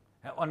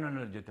 হ্যাঁ, অন্যান্য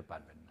যেতে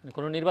পারবেন না,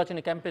 কোনো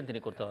নির্বাচনী ক্যাম্পেইন তিনি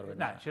করতে পারবেন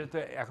না, সেটা তো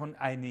এখন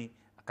আইনি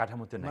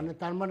কাঠামোতে নাই। মানে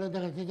তার মানে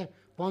দেখা যাচ্ছে যে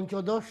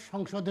পঞ্চদশ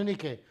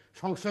সংশোধনীকে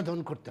সংশোধন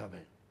করতে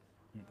হবে,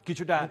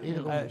 কিছুটা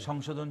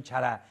সংশোধন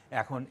ছাড়া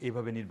এখন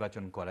এইভাবে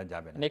নির্বাচন করা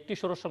যাবে না। একটি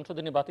ষোড়শ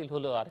সংশোধনী বাতিল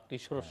হলো, আরেকটি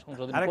ষোড়শ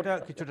সংশোধনী আরেকটা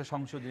কিছুটা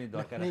সংশোধনী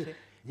দরকার আছে,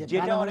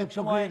 যেটা অনেক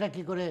সময় এটা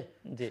কি করে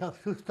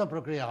সুস্থ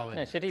প্রক্রিয়া হবে,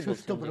 সেটাই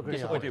সুস্থ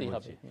প্রক্রিয়া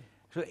হবে।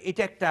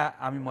 এটা একটা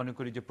আমি মনে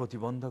করি যে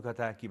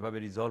প্রতিবন্ধকতা কিভাবে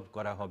রিজলভ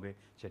করা হবে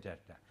সেটা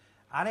একটা।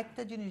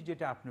 আরেকটা জিনিস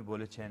যেটা আপনি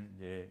বলেছেন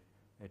যে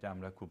এটা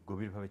আমরা খুব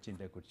গভীরভাবে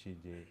চিন্তা করছি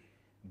যে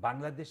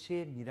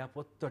বাংলাদেশের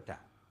নিরাপত্তাটা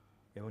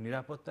এবং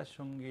নিরাপত্তার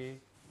সঙ্গে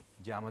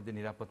যে আমাদের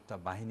নিরাপত্তা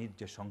বাহিনীর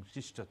যে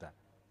সংশ্লিষ্টতা,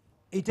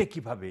 এইটা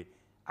কিভাবে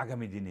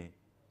আগামী দিনে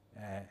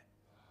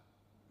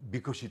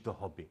বিকশিত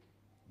হবে।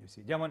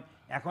 যেমন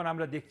এখন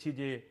আমরা দেখছি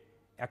যে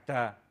একটা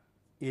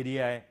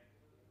এরিয়ায়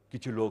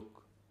কিছু লোক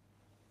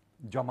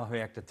জমা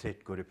হয়ে একটা থ্রেট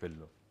করে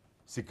ফেললো,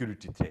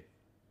 সিকিউরিটি থ্রেট,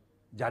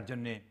 যার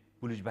জন্যে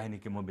পুলিশ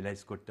বাহিনীকে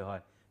মোবিলাইজ করতে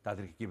হয়,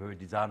 তাদেরকে কিভাবে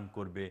ডিজার্ম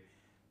করবে,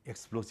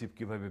 এক্সপ্লোসিভ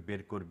কিভাবে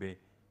বের করবে।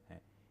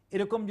 হ্যাঁ,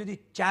 এরকম যদি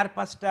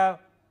 4-5টা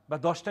বা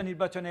 10টা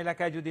নির্বাচন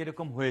এলাকায় যদি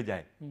এরকম হয়ে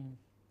যায়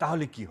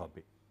তাহলে কি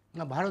হবে?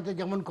 না, ভারতে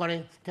যেমন করে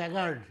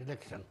স্ট্যাগার্ড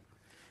ইলেকশন,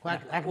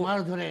 এক মাস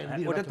ধরে,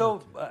 ওটা তো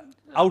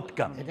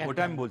আউটকাম,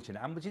 ওটা আমি বলছি না,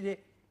 আমি বলছি যে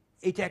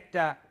এটা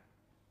একটা,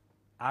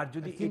 আর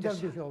যদি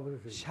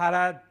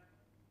সারা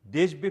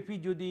দেশব্যাপী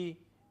যদি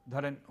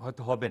ধরেন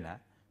হয়তো হবে না,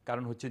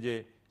 কারণ হচ্ছে যে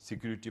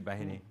সিকিউরিটি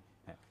বাহিনী,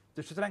 হ্যাঁ, তো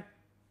সুতরাং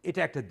এটা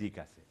একটা দিক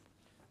আছে।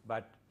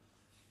 বাট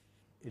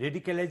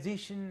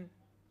রেডিক্যালাইজেশন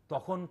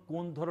তখন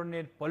কোন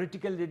ধরনের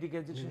পলিটিক্যাল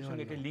রেডিক্যালাইজেশনের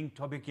সঙ্গে এটা লিঙ্কড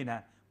হবে কিনা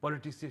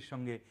পলিটিক্সের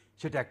সঙ্গে,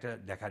 সেটা একটা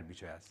দেখার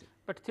বিষয় আছে।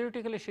 বাট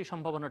থিওরিটিক্যালি সেই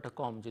সম্ভাবনাটা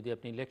কম, যদি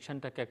আপনি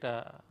ইলেকশনটাকে একটা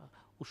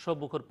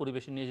উৎসবমুখর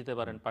পরিবেশে নিয়ে যেতে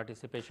পারেন,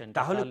 পার্টিসিপেশন,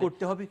 তাহলে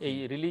করতে হবে এই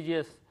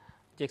রিলিজিয়াস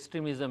যে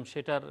এক্সট্রিমিজম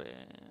সেটার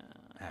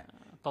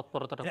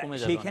তৎপরতাটা কমে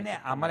যাবে। সেইখানে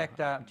আমার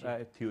একটা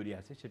থিওরি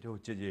আছে, সেটা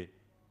হচ্ছে যে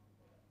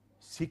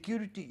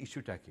সিকিউরিটি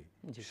ইস্যুটাকে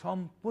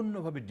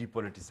সম্পূর্ণভাবে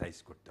ডিপলিটিসাইজ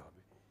করতে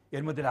হবে,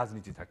 এর মধ্যে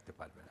রাজনীতি থাকতে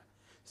পারবে না।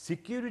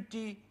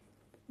 Security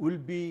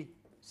will be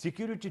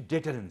security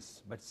deterrence,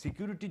 but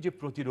security যে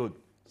প্রতিরোধ,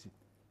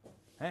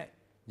 হ্যাঁ,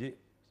 যে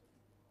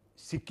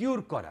সিকিউর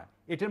করা,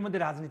 এটার মধ্যে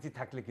রাজনীতি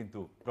থাকলে কিন্তু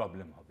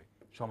প্রবলেম হবে,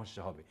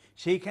 সমস্যা হবে।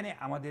 সেইখানে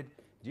আমাদের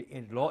যে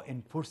ল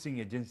এনফোর্সিং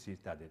এজেন্সি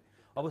তাদের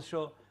অবশ্য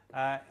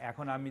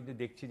এখন আমি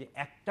দেখছি যে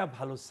একটা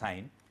ভালো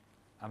সাইন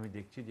আমি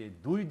দেখছি যে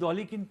দুই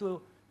দলই কিন্তু,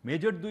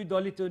 মেজর দুই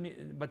দলই তো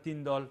বা 3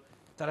 দল,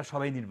 তারা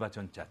সবাই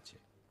নির্বাচন চাচ্ছে,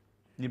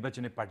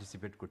 নির্বাচনে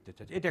পার্টিসিপেট করতে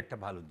চাচ্ছে, এটা একটা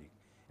ভালো দিক।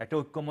 একটা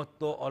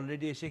ঐক্যমত্য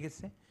অলরেডি এসে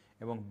গেছে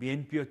এবং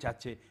বিএনপিও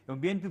চাচ্ছে, এবং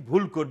বিএনপি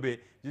ভুল করবে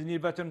যদি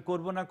নির্বাচন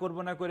করব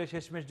না করে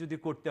শেষমেশ যদি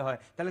করতে হয়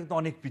তাহলে কিন্তু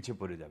অনেক পিছিয়ে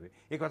পড়ে যাবে।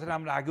 এই কথাটা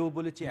আমরা আগেও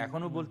বলেছি,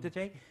 এখনও বলতে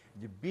চাই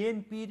যে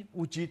বিএনপির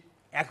উচিত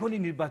এখনই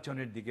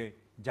নির্বাচনের দিকে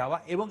যাওয়া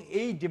এবং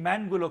এই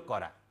ডিমান্ডগুলো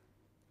করা।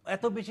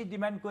 এত বেশি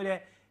ডিমান্ড করে,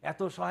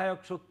 এত সহায়ক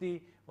শক্তি,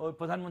 ওই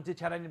প্রধানমন্ত্রী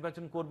ছাড়া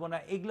নির্বাচন করব না,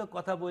 এগুলো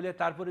কথা বলে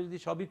তারপরে যদি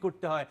সবই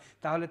করতে হয়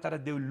তাহলে তারা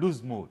দে উইল লুজ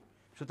মোর।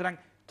 সুতরাং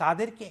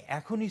তাদেরকে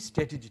এখনই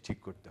স্ট্র্যাটেজি ঠিক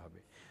করতে হবে।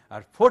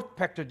 আর ফোর্থ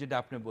ফ্যাক্টর যেটা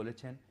আপনি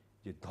বলেছেন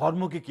যে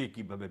ধর্মকে কে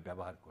কীভাবে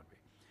ব্যবহার করবে।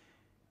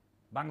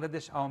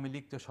 বাংলাদেশ আওয়ামী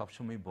লীগ তো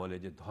সবসময় বলে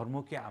যে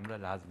ধর্মকে আমরা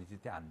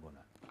রাজনীতিতে আনবো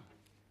না।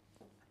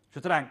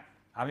 সুতরাং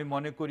আমি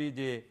মনে করি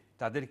যে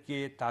তাদেরকে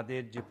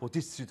তাদের যে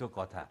প্রতিশ্রুত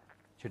কথা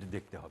সেটা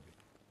দেখতে হবে,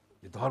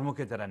 যে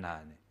ধর্মকে তারা না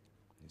আনে।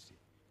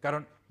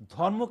 কারণ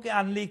ধর্মকে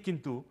আনলেই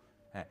কিন্তু,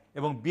 হ্যাঁ,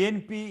 এবং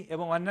বিএনপি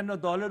এবং অন্যান্য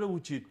দলেরও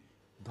উচিত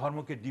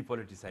ধর্মকে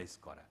ডিপলিটিসাইজ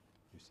করা,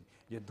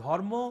 যে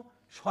ধর্ম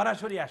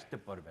সরাসরি আসতে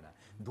পারবে না।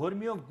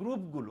 ধর্মীয়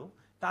গ্রুপগুলো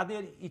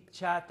তাদের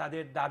ইচ্ছা,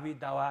 তাদের দাবি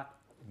দাওয়া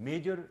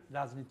মেজর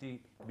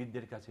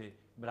রাজনীতিবিদদের কাছে,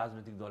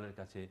 রাজনৈতিক দলের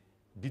কাছে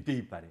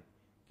দিতেই পারে,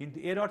 কিন্তু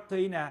এর অর্থ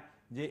এই না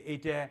যে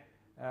এইটা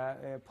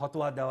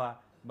ফতোয়া দেওয়া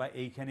বা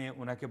এইখানে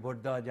ওনাকে ভোট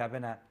দেওয়া যাবে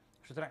না,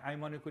 সুতরাং আমি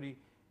মনে করি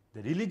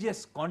দ্য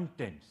রিলিজিয়াস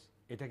কন্টেন্টস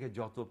এটাকে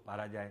যত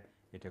পারা যায়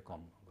এটা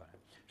কম করা।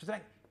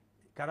 সুতরাং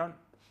কারণ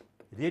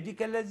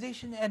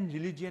রেডিক্যালাইজেশন অ্যান্ড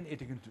রিলিজিয়ান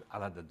এটা কিন্তু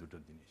আলাদা দুটো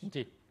জিনিস।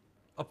 জি,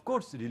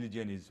 of course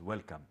religion is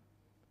welcome,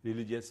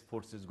 religious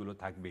ফোর্সেসগুলো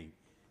থাকবেই,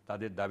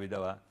 তাদের দাবি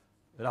দেওয়া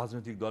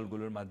রাজনৈতিক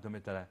দলগুলোর মাধ্যমে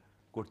তারা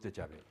করতে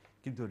চাবে,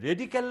 কিন্তু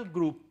রেডিক্যাল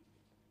গ্রুপ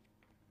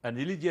আর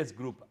রিলিজিয়াস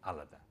গ্রুপ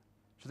আলাদা।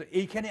 সুতরাং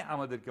এইখানে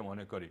আমাদেরকে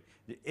মনে করে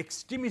যে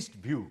extremist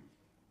view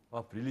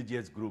of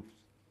religious group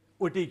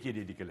ওইটাইকে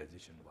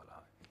রেডিক্যালাইজেশন বলা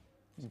হয়,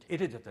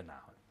 এটা যাতে না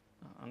হয়।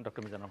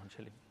 Doctor Mizanur Rahman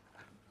Shelley.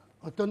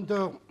 অত্যন্ত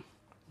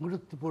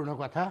গুরুত্বপূর্ণ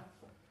কথা।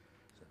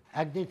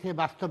 একদিক থেকে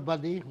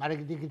বাস্তববাদী,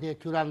 আরেক দিক থেকে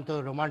চূড়ান্ত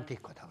রোমান্টিক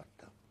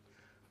কথাবার্তা।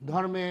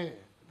 ধর্মে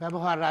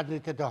ব্যবহার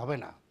রাজনীতিতে হবে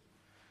না,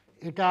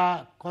 এটা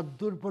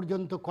কতদূর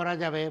পর্যন্ত করা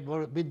যাবে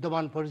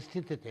বিদ্যমান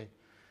পরিস্থিতিতে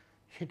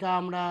সেটা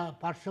আমরা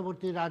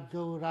পার্শ্ববর্তী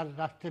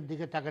রাষ্ট্রের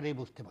দিকে তাকালেই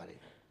বুঝতে পারি।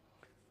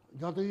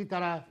 যতই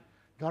তারা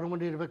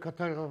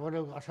ধর্মনিরপেক্ষতা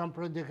বলুক,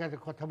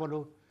 অসাম্প্রদায়িকতার কথা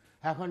বলুক,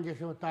 এখন যে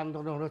সমস্ত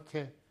আন্দোলন হচ্ছে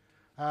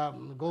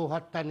গৌ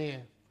হত্যা নিয়ে,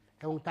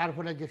 এবং তার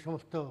ফলে যে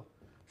সমস্ত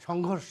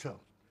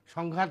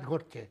সংঘাত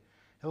ঘটছে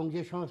এবং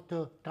যে সমস্ত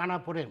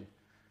টানাপোড়েন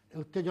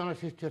উত্তেজনা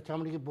সৃষ্টি হচ্ছে,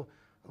 আমরা কি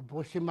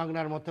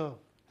পশ্চিমবাংলার মতো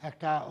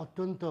একটা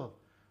অত্যন্ত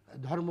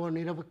ধর্ম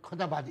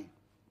নিরপেক্ষতাবাদী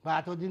বা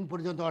এতদিন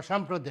পর্যন্ত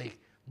অসাম্প্রদায়িক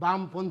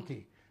বামপন্থী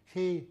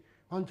সেই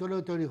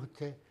অঞ্চলেও তৈরি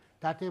হচ্ছে,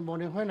 তাতে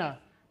মনে হয় না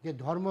যে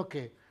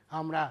ধর্মকে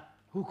আমরা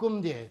হুকুম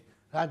দিয়ে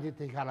রাজনীতি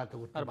থেকে আলাদা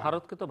করতে আর পারি।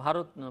 ভারতকে তো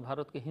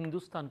ভারতকে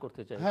হিন্দুস্তান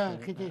করতে চাই। হ্যাঁ,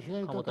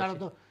 তারা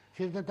তো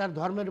সেটা তার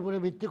ধর্মের উপরে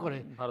ভিত্তি করে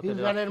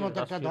ইসরায়েলের মতো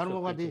একটা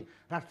ধর্মবাদী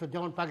রাষ্ট্র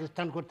যেমন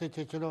পাকিস্তান করতে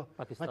চেয়েছিল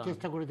বা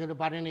চেষ্টা করেছিল,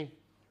 পারেনি,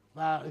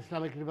 বা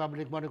ইসলামিক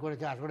রিপাবলিক মনে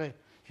করেছে, আসলে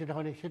সেটা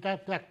হয়নি। সেটা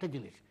তো একটা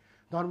জিনিস।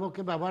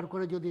 ধর্মকে ব্যবহার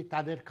করে যদি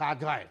তাদের কাজ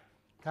হয়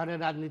তাহলে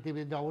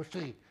রাজনীতিবিদ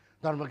অবশ্যই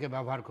ধর্মকে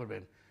ব্যবহার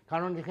করবেন,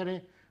 কারণ এখানে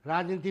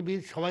রাজনীতিবিদ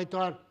সবাই তো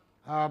আর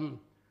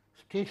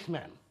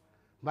স্টেটসম্যান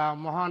বা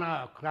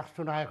মহানায়ক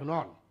রাষ্ট্রনায়ক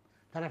নন,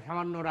 তারা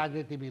সামান্য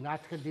রাজনীতিবিদ।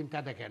 আজকের দিনটা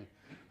দেখেন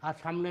আর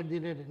সামনের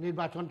দিনের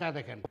নির্বাচনটা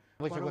দেখেন,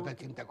 বৈশাখ কথা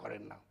চিন্তা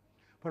করেন না।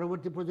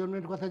 পরবর্তী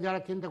প্রজন্মের কথা যারা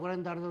চিন্তা করেন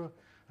তারা তো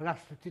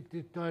রাষ্ট্র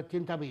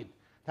চিন্তাবিদ,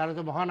 তারা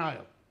তো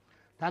মহানায়ক।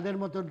 তাদের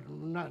মতো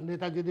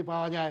নেতা যদি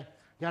পাওয়া যায়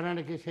যারা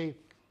নাকি সেই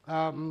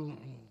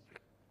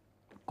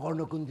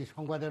কর্ণকুন্তী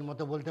সংবাদের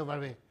মতো বলতে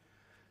পারবে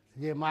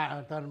যে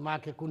তার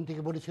মাকে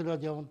কুন্তিকে বলেছিল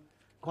যেমন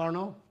কর্ণ,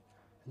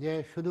 যে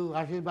শুধু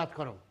আশীর্বাদ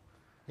করো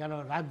যেন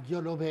রাজ্য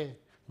লোভে,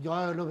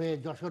 জয় লোভে,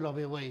 যশ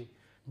লোভে ওই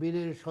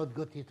বীরের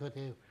সদ্গতি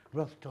হতে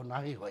ভ্রষ্ট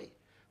নাহি হয়।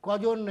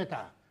 কজন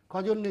নেতা,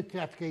 কজন নেত্রী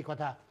আজকে এই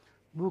কথা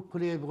বুক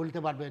খুলিয়ে বলতে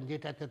পারবেন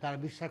যেটাতে তারা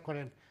বিশ্বাস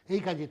করেন এই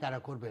কাজই তারা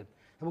করবেন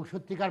এবং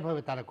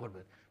সত্যিকারভাবে তারা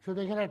করবেন। শুধু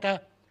এখানে একটা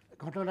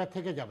ঘটনা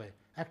থেকে যাবে,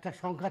 একটা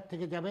সংঘাত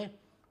থেকে যাবে,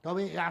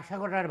 তবে আশা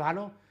করার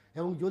ভালো।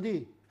 এবং যদি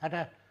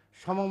একটা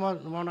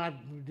সমমনার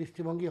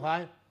দৃষ্টিভঙ্গি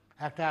হয়,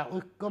 একটা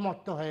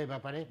ঐক্যমত্য হয়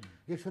ব্যাপারে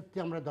যে সত্যি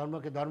আমরা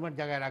ধর্মকে ধর্মের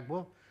জায়গায় রাখবো,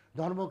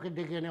 ধর্মকে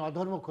ডেকে এনে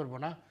অধর্ম করব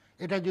না,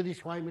 এটা যদি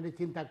সবাই মিলে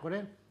চিন্তা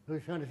করেন,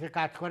 সে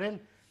কাজ করেন,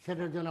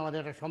 সেটার জন্য আমাদের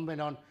একটা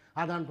সম্মেলন,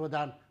 আদান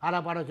প্রদান,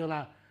 আলাপ আলোচনা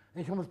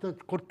এই সমস্ত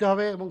করতে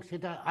হবে, এবং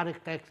সেটা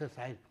আরেকটা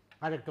এক্সারসাইজ,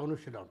 আরেকটা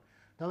অনুশীলন।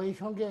 তবে এই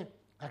সঙ্গে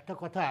একটা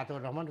কথা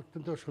আতাউর রহমান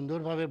অত্যন্ত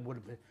সুন্দরভাবে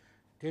বলবে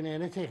টেনে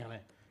এনেছে এখানে,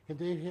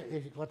 কিন্তু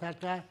এই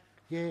কথাটা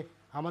যে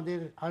আমাদের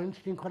আইন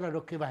শৃঙ্খলা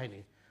রক্ষী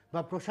বাহিনী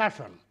বা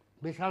প্রশাসন,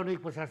 বেসামরিক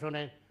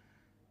প্রশাসনের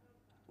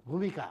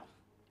ভূমিকা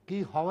কী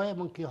হওয়া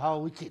এবং কী হওয়া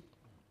উচিত।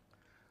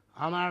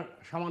 আমার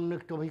সামান্য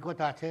একটু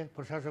অভিজ্ঞতা আছে,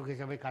 প্রশাসক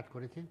হিসেবে কাজ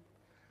করেছি।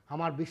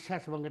 আমার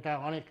বিশ্বাস, এবং এটা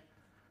অনেক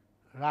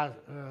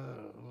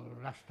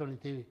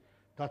রাষ্ট্রনীতি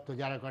তত্ত্ব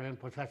যারা করেন,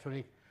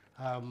 প্রশাসনিক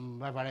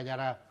ব্যাপারে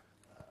যারা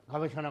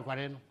গবেষণা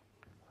করেন,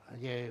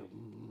 যে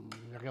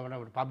যাকে বলা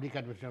পাবলিক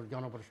অ্যাডমিনিস্ট্রেশন,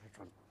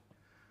 জনপ্রশাসন,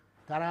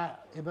 তারা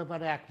এ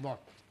ব্যাপারে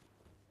একমত।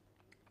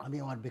 আমি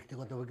আমার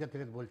ব্যক্তিগত অভিজ্ঞতা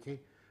থেকে বলছি,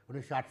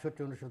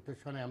 1968-69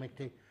 সনে আমি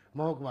একটি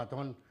মহকুমা,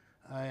 তখন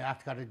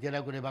আজকাল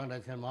জেলাগুলি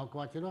বাংলাদেশের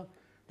মহকুমা ছিল,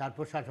 তার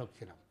প্রশাসক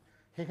ছিলাম।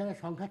 সেখানে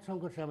সংঘাত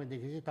সংঘর্ষে আমি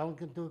দেখেছি, তখন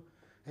কিন্তু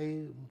এই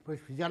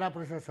জেলা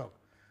প্রশাসক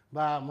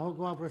বা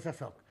মহকুমা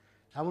প্রশাসক,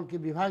 এমনকি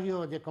বিভাগীয়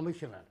যে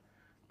কমিশনার,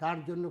 তার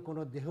জন্য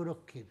কোনো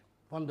দেহরক্ষীর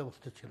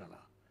বন্দোবস্ত ছিল না।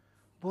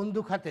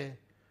 বন্দুক হাতে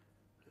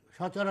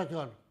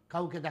সচরাচর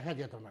কাউকে দেখা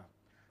যেত না।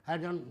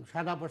 একজন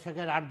সাদা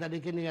পোশাকের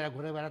আটদারিকে নিয়ে এরা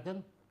ঘুরে বেড়াতেন,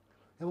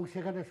 এবং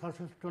সেখানে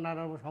সশস্ত্র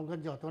নানা সংঘাত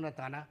যে হতো না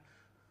তা না,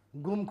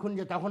 গুম খুন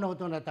যে তখনও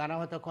হতো না তা না,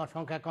 হয়তো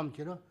সংখ্যা কম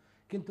ছিল,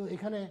 কিন্তু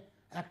এখানে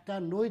একটা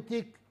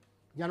নৈতিক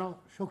যেন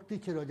শক্তি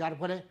ছিল, যার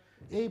ফলে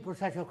এই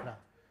প্রশাসকরা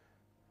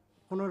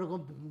কোনো রকম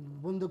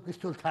বন্দুক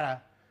পিস্তল ছাড়া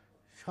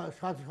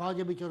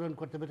সহজে বিচরণ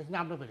করতে পেরেছেন।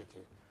 আমরা পেরেছি।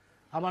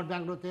 আমার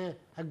ব্যাঙ্গলোতে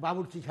এক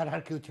বাবুর্চি ছাড়া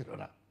আর কেউ ছিল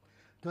না।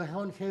 তো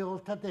এখন সেই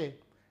অবস্থাতে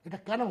এটা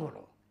কেন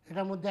হলো?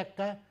 এটার মধ্যে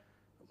একটা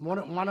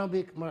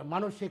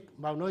মানসিক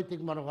বা নৈতিক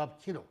মনোভাব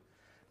ছিল,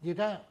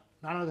 যেটা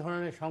নানা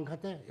ধরনের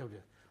সংঘাতে।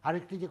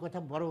 আরেকটি যে কথা,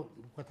 বড়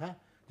কথা,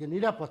 যে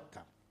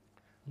নিরাপত্তা,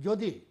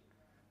 যদি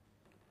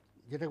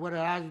যেটা করে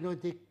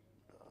রাজনৈতিক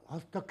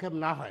হস্তক্ষেপ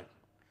না হয়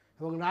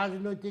এবং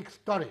রাজনৈতিক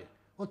স্তরে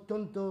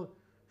অত্যন্ত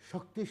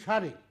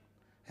শক্তিশালী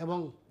এবং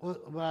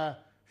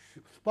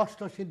স্পষ্ট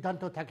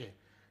সিদ্ধান্ত থাকে,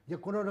 যে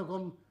কোনো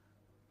রকম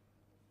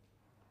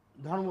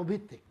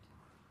ধর্মভিত্তিক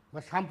বা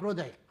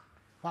সাম্প্রদায়িক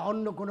বা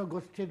অন্য কোনো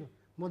গোষ্ঠীর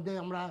মধ্যে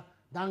আমরা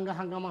দাঙ্গা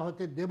হাঙ্গামা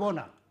হতে দেব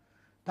না।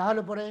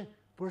 তাহলে পরে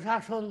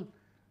প্রশাসন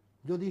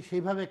যদি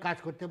সেইভাবে কাজ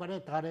করতে পারে,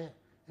 তাহলে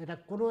এটা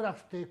কোনো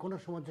রাষ্ট্রে কোনো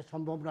সমাজে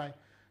সম্ভব নয়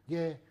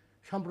যে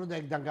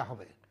সাম্প্রদায়িক দাঙ্গা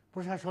হবে।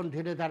 প্রশাসন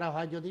ঢেলে ধারা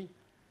হয় যদি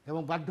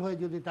এবং বাধ্য হয়ে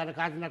যদি তারা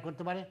কাজ না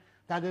করতে পারে,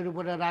 তাদের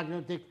উপরে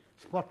রাজনৈতিক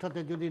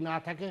স্পষ্টতা যদি না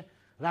থাকে,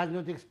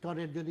 রাজনৈতিক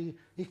স্তরের যদি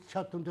ইচ্ছা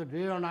অত্যন্ত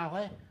দৃঢ় না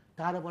হয়,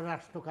 তাহলে পরে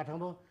রাষ্ট্র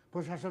কাঠামো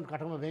প্রশাসন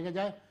কাঠামো ভেঙে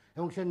যায়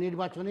এবং সে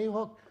নির্বাচনেই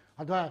হোক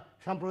অথবা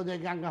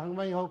সাম্প্রদায়িক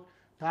দাঙ্গা-হাঙ্গামাই হোক,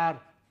 তার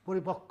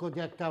পরিপক্ক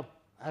যে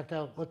একটা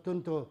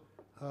অত্যন্ত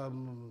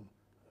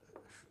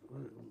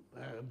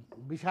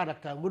বিশাল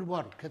একটা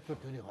উর্বর ক্ষেত্র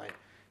তৈরি হয়।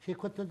 সেই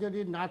ক্ষেত্র যদি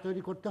না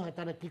তৈরি করতে হয়,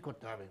 তাহলে কী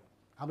করতে হবে?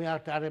 আমি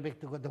আরও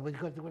ব্যক্তিগত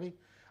অভিজ্ঞতা করি।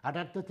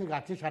 78 থেকে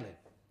 80 সালে,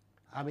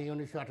 আমি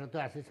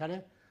 1978-80 সালে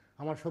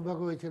আমার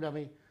সৌভাগ্য হয়েছিল,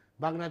 আমি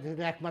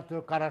বাংলাদেশের একমাত্র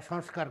কারা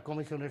সংস্কার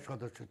কমিশনের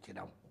সদস্য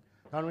ছিলাম।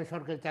 কারণ আমি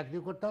সরকারি চাকরি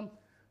করতাম,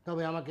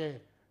 তবে আমাকে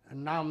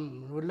নাম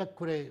উল্লেখ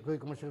করে ওই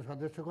কমিশনের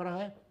সদস্য করা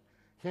হয়।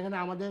 সেখানে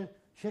আমাদের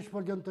শেষ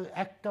পর্যন্ত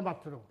একটা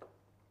মাত্র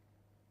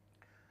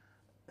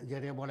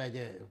যেটা বলে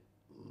যে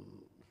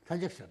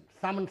সাজেশন,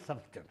 সাম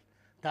সাবস্টেন্স,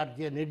 তার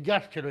যে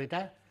নির্যাস ছিল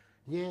এটা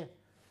যে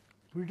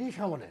ব্রিটিশ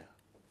আমলে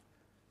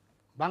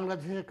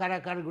বাংলাদেশের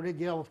কারাগারগুলির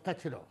যে অবস্থা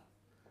ছিল,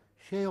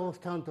 সেই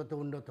অবস্থা অন্তত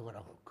উন্নত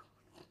করা হোক।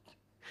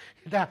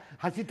 এটা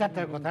হাসি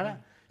ঠাট্টার কথা না,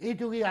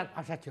 এইটুকুই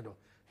আশা ছিল।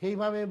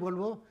 সেইভাবে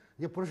বলবো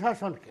যে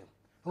প্রশাসনকে,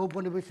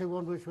 ঔপনিবেশিক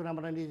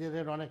আমরা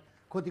নিজেদের অনেক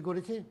ক্ষতি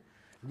করেছি,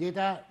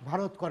 যেটা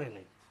ভারত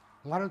করেনি।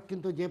 ভারত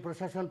কিন্তু যে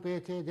প্রশাসন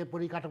পেয়েছে, যে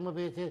পরিকাঠামো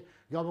পেয়েছে,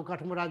 যে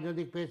অবকাঠামো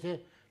রাজনৈতিক পেয়েছে,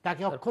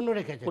 তাকে অক্ষুণ্ণ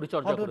রেখেছে,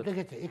 অটুট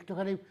রেখেছে।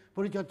 একটুখানি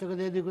পরিচর্যা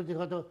করে এদিক ওদিক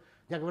হয়তো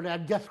যাকে বলে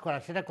অ্যাডজাস্ট করা,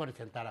 সেটা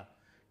করেছেন তারা।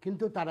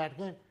 কিন্তু তারা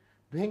এটাকে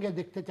ভেঙে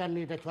দেখতে চাননি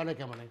এটা চলে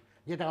কেমন,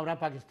 যেটা আমরা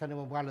পাকিস্তান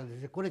এবং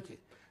বাংলাদেশে করেছি।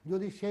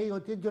 যদি সেই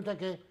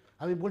ঐতিহ্যটাকে,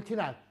 আমি বলছি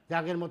না যে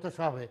আগের মতো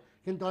সব হবে,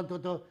 কিন্তু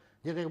অন্তত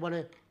যেটাকে বলে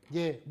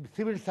যে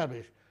civil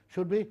service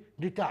should be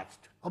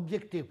detached,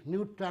 objective,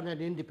 neutral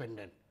and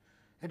independent.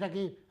 এটা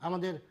কি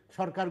আমাদের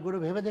সরকারগুলো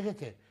ভেবে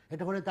দেখেছে?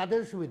 এটা হলে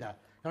তাদের সুবিধা।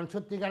 কারণ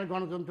সত্যিকারের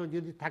গণতন্ত্র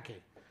যদি থাকে,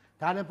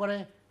 তাহলে পরে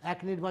এক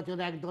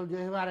নির্বাচনে এক দল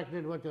জয়ী হবে, আরেক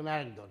নির্বাচনে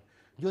আরেক দল।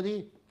 যদি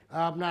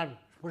আপনার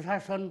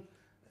প্রশাসন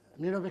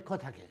নিরপেক্ষ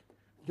থাকে,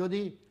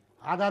 যদি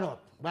আদালত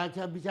বা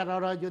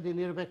বিচারালয় যদি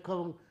নিরপেক্ষ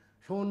এবং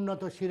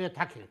সমুন্নত শিরে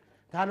থাকে,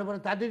 তাহলে পরে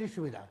তাদেরই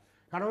সুবিধা।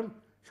 কারণ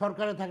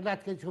সরকারে থাকলে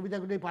আজকে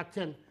সুবিধাগুলি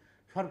পাচ্ছেন,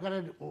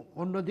 সরকারের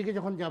অন্যদিকে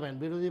যখন যাবেন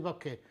বিরোধী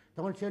পক্ষে,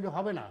 তখন সেগুলো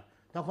হবে না।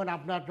 তখন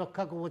আপনার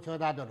রক্ষা কবচ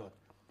হবে আদালত,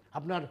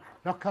 আপনার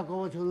রক্ষা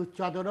কবচ হবে উচ্চ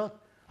আদালত,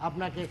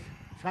 আপনাকে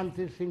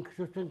শান্তির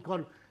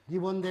সুশৃঙ্খল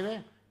জীবন দেবে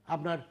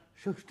আপনার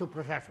সুষ্ঠু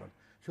প্রশাসন।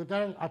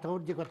 সুতরাং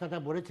আতাউর যে কথাটা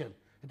বলেছেন,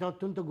 এটা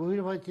অত্যন্ত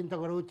গভীরভাবে চিন্তা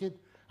করা উচিত।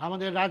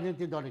 আমাদের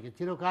রাজনীতি দলকে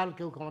চিরকাল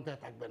কেউ ক্ষমতায়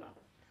থাকবে না,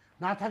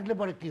 না থাকলে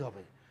পরে কি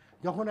হবে?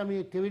 যখন আমি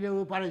টেবিলের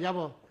উপরে যাব,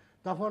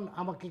 তখন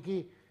আমাকে কি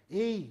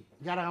এই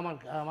যারা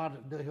আমার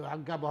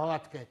আজ্ঞাবহ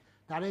আজকে,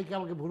 তারাই কি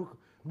আমাকে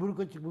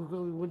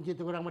বঞ্চিত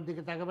করে আমার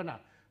দিকে তাকাবে না?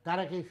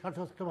 তারা কি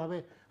সশস্ত্রভাবে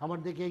আমার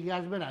দিকে এগিয়ে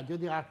আসবে না?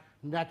 যদি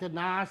যাতে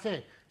না আসে,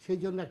 সেই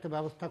জন্য একটা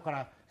ব্যবস্থা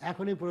করা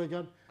এখনই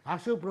প্রয়োজন,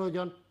 আসেও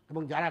প্রয়োজন,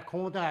 এবং যারা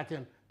ক্ষমতা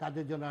আছেন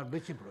তাদের জন্য আর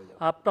বেশি প্রয়োজন।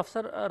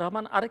 প্রফেসর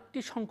রহমান, আরেকটি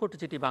সংকট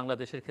যেটি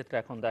বাংলাদেশের ক্ষেত্রে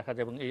এখন দেখা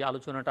যায়, এবং এই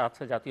আলোচনাটা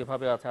আছে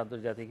জাতীয়ভাবে আছে,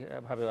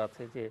 আন্তর্জাতিকভাবেও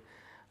আছে, যে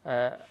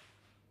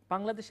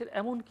বাংলাদেশের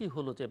এমন কি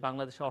হলো যে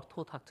বাংলাদেশে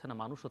অর্থও থাকছে না,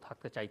 মানুষও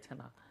থাকতে চাইছে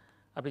না।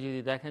 আপনি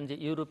যদি দেখেন যে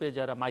ইউরোপে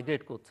যারা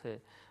মাইগ্রেট করছে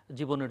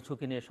জীবনের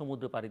ঝুঁকি নিয়ে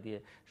সমুদ্র পাড়ি দিয়ে,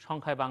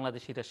 সংখ্যায়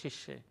বাংলাদেশিরা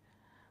শীর্ষে।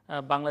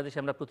 বাংলাদেশে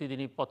আমরা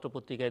প্রতিদিনই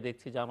পত্রপত্রিকায়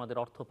দেখছি যে আমাদের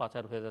অর্থ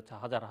পাচার হয়ে যাচ্ছে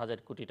হাজার হাজার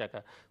কোটি টাকা।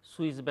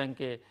 সুইস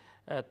ব্যাংকে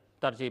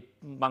তার যে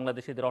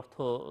বাংলাদেশিদের অর্থ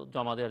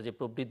জমা দেওয়ার যে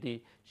প্রবৃদ্ধি,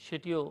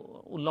 সেটিও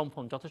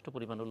উল্লম্ফন, যথেষ্ট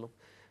পরিমাণ উল্লম্ফন।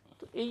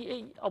 তো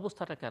এই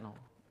অবস্থাটা কেন?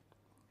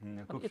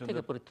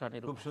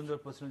 খুব সুন্দর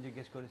প্রশ্ন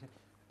জিজ্ঞেস করেছেন।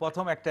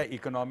 প্রথম একটা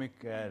ইকোনমিক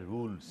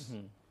রুলস,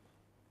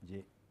 যে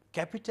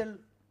ক্যাপিটাল,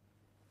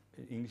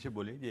 ইংলিশে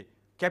বলি যে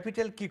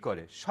ক্যাপিটাল কি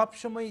করে,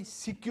 সবসময়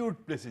সিকিউরড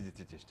প্লেসে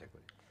যেতে চেষ্টা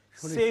করে,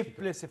 সেফ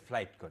প্লেসে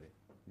ফ্লাইট করে।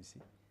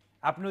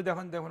 আপনিও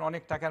দেখুন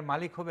অনেক টাকার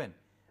মালিক হবেন,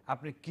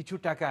 আপনি কিছু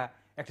টাকা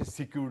একটা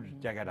সিকিউর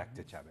জায়গায়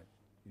রাখতে চাবেন।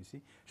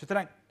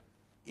 সুতরাং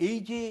এই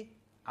যে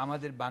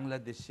আমাদের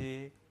বাংলাদেশে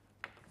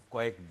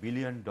কয়েক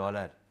বিলিয়ন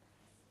ডলার,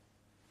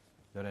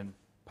 ধরেন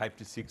 5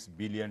 to 6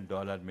 billion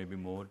dollar, maybe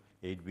more,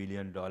 8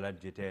 billion dollar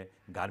যেটা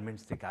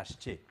গার্মেন্টস থেকে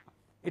আসছে,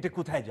 এটা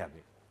কোথায়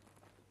যাবে?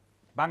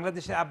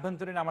 বাংলাদেশের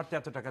আভ্যন্তরীণ আমার তো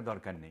এত টাকা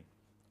দরকার নেই।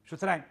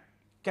 সুতরাং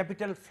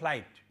ক্যাপিটাল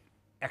ফ্লাইট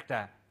একটা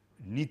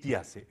নীতি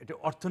আছে, এটা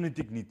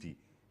অর্থনৈতিক নীতি,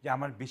 যে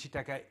আমার বেশি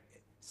টাকা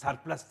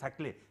সারপ্লাস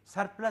থাকলে,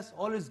 surplus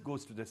always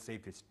goes to the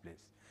safest place.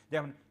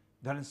 যেমন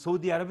ধরেন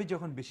সৌদি আরবে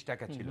যখন বেশি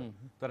টাকা ছিল,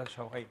 তারা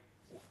সবাই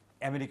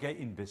আমেরিকায়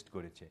ইনভেস্ট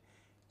করেছে।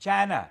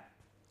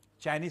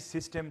 চাইনিজ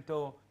সিস্টেম তো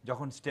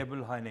যখন স্টেবল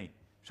হয় নাই,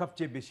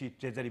 সবচেয়ে বেশি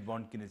ট্রেজারি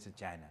বন্ড কিনেছে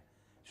চায়না।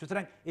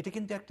 সুতরাং এটা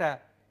কিন্তু একটা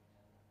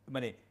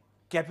মানে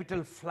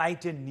ক্যাপিটাল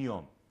ফ্লাইটের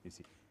নিয়ম।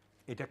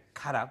 এটা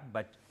খারাপ,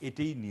 বাট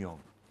এটাই নিয়ম।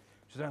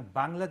 সুতরাং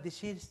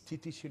বাংলাদেশের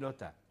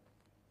স্থিতিশীলতা,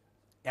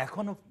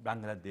 এখনো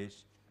বাংলাদেশ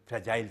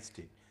ফ্র্যাজাইল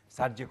স্টেট।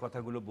 স্যার যে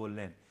কথাগুলো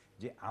বললেন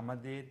যে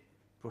আমাদের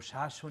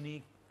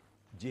প্রশাসনিক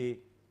যে,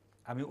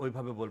 আমি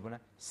ওইভাবে বলবো না,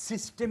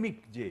 সিস্টেমিক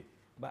যে,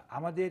 বা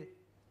আমাদের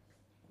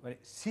মানে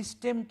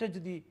সিস্টেমটা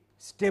যদি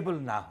স্টেবল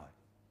না হয়,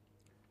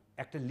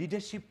 একটা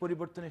লিডারশিপ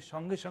পরিবর্তনের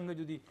সঙ্গে সঙ্গে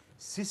যদি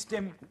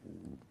সিস্টেম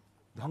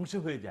ধ্বংস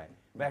হয়ে যায়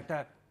বা একটা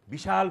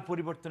বিশাল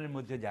পরিবর্তনের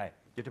মধ্যে যায়,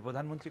 যেটা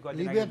প্রধানমন্ত্রী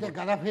লিবিয়াতে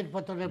গাদ্দাফির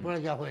পতনের পরে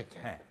যা হয়েছে,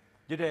 হ্যাঁ,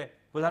 যেটা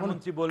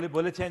প্রধানমন্ত্রী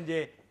বলেছেন যে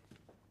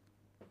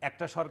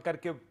একটা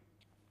সরকারকে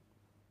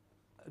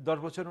 10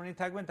 বছর উনি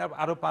থাকবেন, তারপর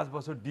আরো 5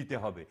 বছর দিতে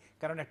হবে,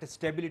 কারণ একটা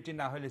স্টেবিলিটি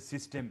না হলে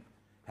সিস্টেম,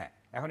 হ্যাঁ,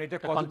 এখন এটা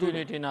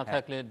কন্টিনিউটি না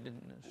থাকলে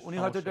উনি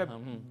হয়তো এটা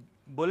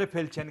বলে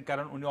ফেলছেন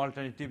কারণ উনি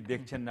অল্টারনেটিভ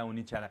দেখছেন না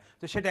উনি ছাড়া,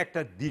 তো সেটা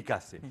একটা দিক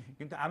আছে।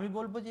 কিন্তু আমি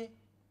বলবো যে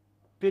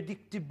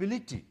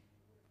প্রেডিক্টেবিলিটি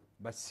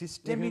বা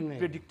সিস্টেমিক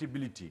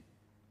প্রেডিক্টেবিলিটি,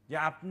 যে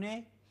আপনি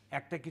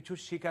একটা কিছু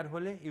শিকার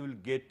হলে ইউ উইল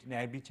গেট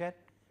ন্যায় বিচার,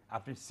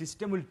 আপনি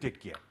সিস্টেম উইল টেক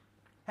কেয়ার।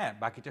 হ্যাঁ,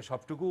 বাকিটা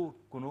সবটুকু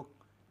কোনো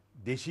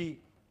দেশই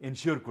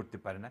এনশিওর করতে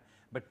পারে না,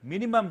 বাট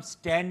মিনিমাম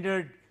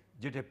স্ট্যান্ডার্ড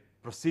যেটা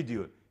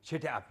প্রসিডিওর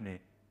সেটা আপনি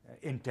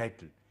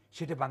এন্টাইটেল।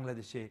 সেটা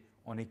বাংলাদেশে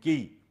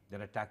অনেকেই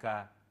যারা টাকা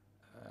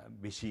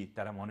বেশি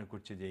তারা মনে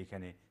করছে যে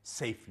এখানে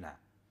সেফ না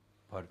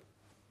ফর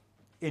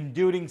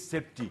এনডিউরিং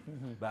সেফটি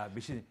বা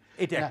বেশি,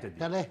 এটা একটা দিক।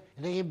 তাহলে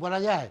এটা কি বলা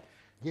যায়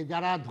যে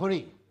যারা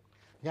ধনী,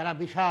 যারা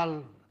বিশাল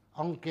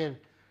অঙ্কের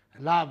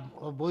লাভ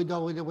বৈধ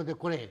অবৈধ মধ্যে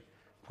করে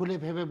ফুলে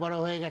ফেপে বড়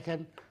হয়ে গেছেন,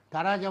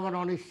 তারা যেমন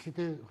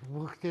অনিশ্চিতে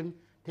ভুগছেন,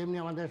 তেমনি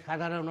আমাদের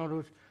সাধারণ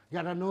মানুষ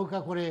যারা নৌকা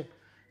করে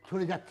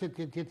ছুটে যাচ্ছে,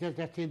 যেতে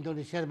যাচ্ছে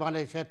ইন্দোনেশিয়ার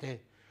মালয়েশিয়াতে,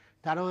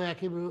 তারাও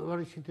একই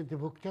অনিশ্চিতিতে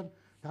ভুগছেন।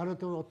 তাহলে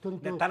তো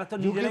অত্যন্ত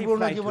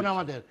ঝুঁকিপূর্ণ জীবন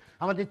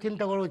আমাদের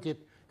চিন্তা করা উচিত।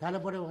 তাহলে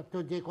পরে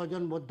যে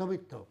কজন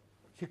মধ্যবিত্ত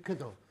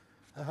শিক্ষিত,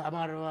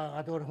 আমার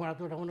আতাউর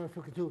রহমানের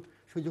কিছু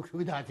সুযোগ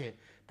সুবিধা আছে,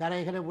 তারা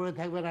এখানে পড়ে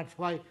থাকবেন আর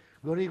সবাই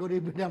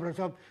গরিব মিলে আমরা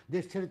সব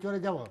দেশ ছেড়ে চলে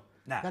যাব,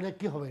 তাহলে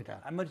কি হবে? এটা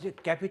আমার যে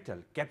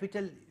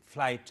capital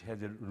flight has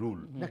a rule,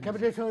 না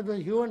ক্যাপিটাল সঙ্গে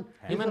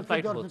হিউম্যান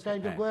ফ্লাইট,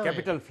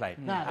 ক্যাপিটাল ফ্লাইট,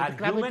 আর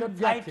হিউম্যান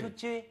ফ্লাইট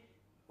হচ্ছে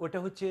ওটা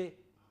হচ্ছে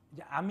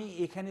যে আমি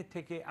এখানে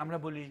থেকে, আমরা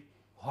বলি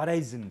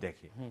হরাইজন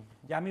দেখে,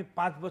 যে আমি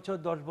 5 বছর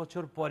 10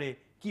 বছর পরে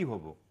কি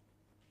হব,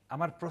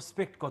 আমার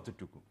প্রসপেক্ট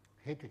কতটুকু।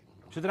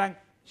 সুতরাং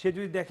সে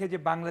যদি দেখে যে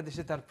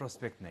বাংলাদেশে তার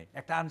প্রসপেক্ট নাই,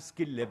 একটা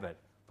আনস্কিল লেবার,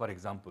 ফর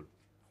এক্সাম্পল,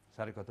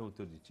 স্যারের কথা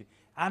উত্তর দিচ্ছি,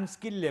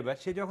 আনস্কিল লেবার,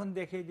 সে যখন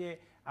দেখে যে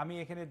আমি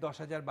এখানে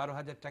 10,000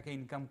 12,000 টাকা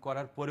ইনকাম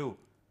করার পরেও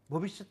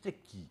ভবিষ্যৎটা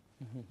কি,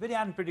 ভেরি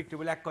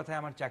আনপ্রেডিক্টেবল, এক কথায়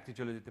আমার চাকরি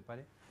চলে যেতে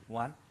পারে,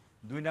 1।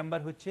 2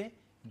 নাম্বার হচ্ছে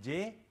যে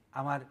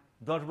আমার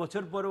 10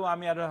 বছর পরেও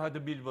আমি আরো হয়তো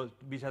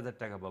 20,000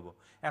 টাকা পাবো,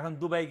 এখন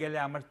দুবাই গেলে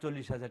আমার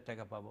 40,000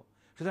 টাকা পাবো।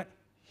 সুতরাং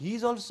he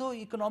is also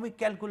economic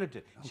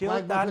calculator, সে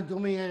তার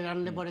জমি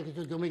আনলে পরে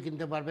কিছু জমি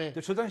কিনতে পারবে,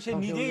 সুতরাং সে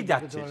নিজেই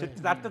যাচ্ছে,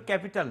 তার তো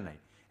ক্যাপিটাল নাই।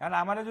 কারণ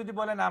আমারে যদি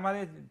বলেন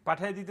আমারে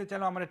পাঠিয়ে দিতে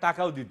চাইলে আমার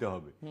টাকাও দিতে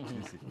হবে,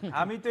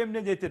 আমি তো এমনি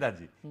যেতে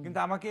রাজি, কিন্তু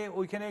আমাকে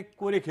ওইখানে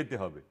করে খেতে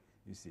হবে,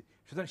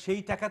 সুতরাং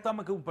সেই টাকা তো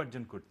আমাকে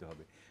উপার্জন করতে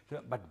হবে।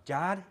 বাট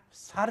যার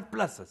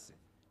সারপ্লাস আছে,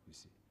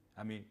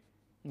 আমি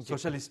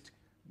সোশ্যালিস্ট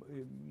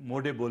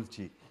মোডে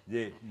বলছি,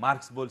 যে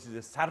মার্কস বলছি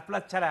যে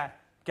সারপ্লাস ছাড়া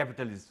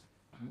ক্যাপিটালিজম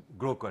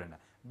গ্রো করে না।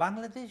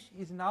 Bangladesh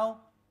is now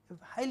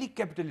highly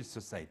capitalist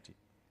society.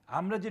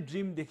 আমরা যে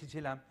ড্রিম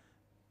দেখেছিলাম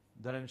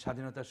ধরেন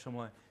স্বাধীনতার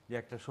সময় যে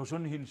একটা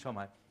শোষণহীন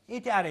সমাজ,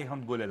 এটা আর এখন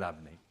বলে লাভ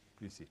নেই,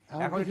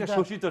 এখন এটা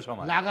শোষিত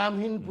সমাজ,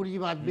 লাগামহীন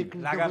পুঁজিবাদ,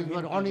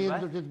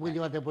 অনিয়ন্ত্রিত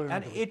পুঁজিবাদে পরিণত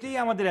হচ্ছে। এটাই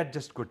আমাদের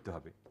অ্যাডজাস্ট করতে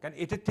হবে, কারণ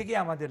এটার থেকে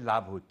আমাদের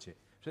লাভ হচ্ছে।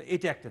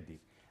 এটা একটা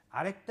দিক।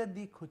 আরেকটা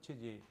দিক হচ্ছে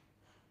যে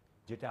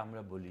যেটা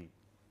আমরা বলি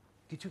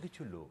কিছু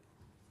কিছু লোক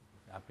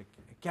আপনি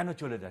কেন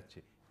চলে যাচ্ছে,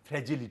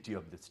 fragility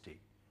of the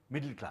state,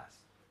 middle class,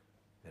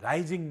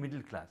 rising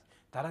middle class,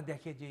 তারা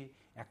দেখে যে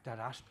একটা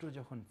রাষ্ট্র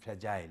যখন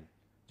ফ্র্যাজাইল,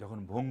 যখন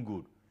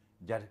ভঙ্গুর,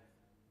 যার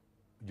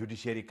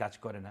জুডিশিয়ারি কাজ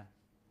করে না,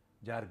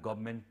 যার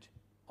গভর্নমেন্ট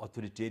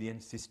অথরিটেরিয়ান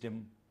সিস্টেম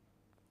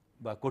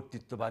বা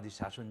কর্তৃত্ববাদী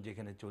শাসন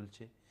যেখানে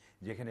চলছে,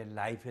 যেখানে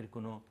লাইফের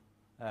কোনো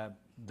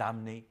দাম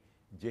নেই,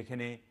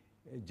 যেখানে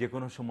যে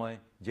কোনো সময়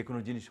যে কোনো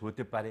জিনিস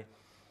হতে পারে,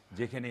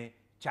 যেখানে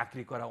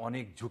চাকরি করা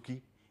অনেক ঝুঁকি,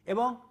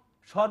 এবং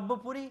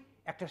সর্বোপরি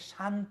একটা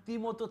শান্তি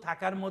মতো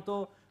থাকার মতো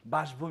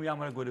বাসভূমি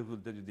আমরা গড়ে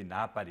তুলতে যদি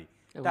না পারি,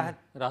 তাহলে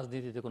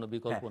রাজনীতিতে কোনো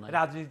বিকল্প নাই,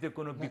 রাজনীতিতে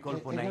কোনো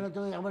বিকল্প নাই। এখানে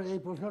তো আমার এই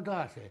প্রশ্নটা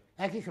আসে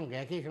একই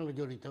সঙ্গে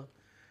জড়িত,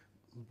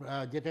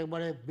 যেটা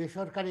একবারে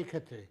বেসরকারি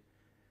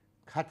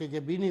খাতে যে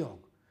বিনিয়োগ,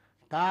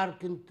 তার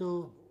কিন্তু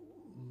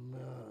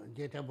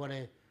যেটা বলে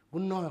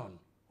উন্নয়ন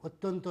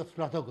অত্যন্ত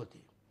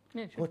শ্লথগতি,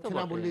 হচ্ছে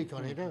না বললেই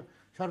চলে। এটা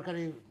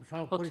সরকারি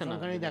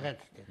পরিসংখ্যানই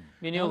দেখাচ্ছে,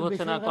 বিনিয়োগ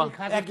হচ্ছে না,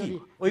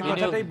 ওই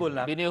কথাটাই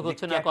বললাম, বিনিয়োগ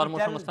হচ্ছে না,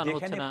 কর্মসংস্থান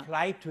হচ্ছে না,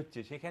 ফ্লাইট হচ্ছে,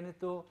 সেখানে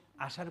তো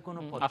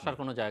আসার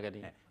কোনো জায়গা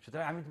নেই।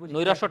 সুতরাং আমি বলি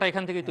নৈরাশ্যটা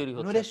এখান থেকেই তৈরি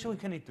হচ্ছে, নৈরাশ্য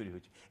ওইখানেই তৈরি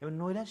হচ্ছে, এবং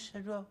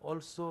নৈরাশ্যটা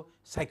অলসো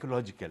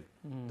সাইকোলজিক্যাল।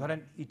 ধরেন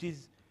ইট ইজ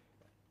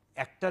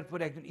একটার পর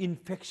একজন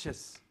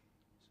ইনফেকশাস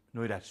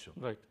নৈরাশ্য।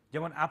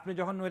 যেমন আপনি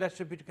যখন নৈরাশ্য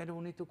পিঠ খাটে,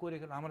 উনি তো করে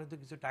গেল, আমারও তো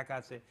কিছু টাকা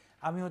আছে,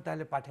 আমিও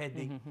তাহলে পাঠিয়ে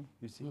দিই।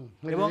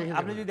 এবং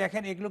আপনি যদি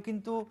দেখেন এগুলো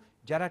কিন্তু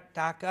যারা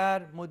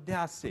টাকার মধ্যে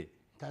আছে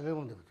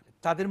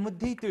তাদের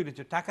মধ্যেই তৈরি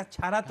হচ্ছে। টাকা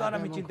ছাড়া তো আর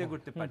আমি চিন্তা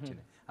করতে পারছি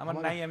না, আমার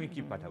নাই আমি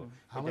কি পাঠাবো।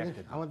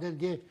 আমাদের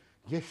যে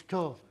জ্যেষ্ঠ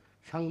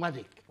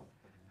সাংবাদিক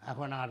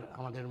এখন আর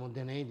আমাদের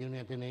মধ্যে নেই,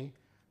 দুনিয়াতে নেই,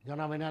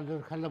 জনাব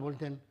এনামুল খান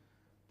বলতেন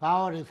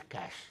পাওয়ার ইজ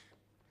ক্যাশ।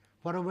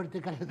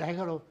 পরবর্তীকালে দেখা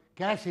গেল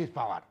ক্যাশ ইজ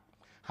পাওয়ার।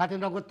 হাতে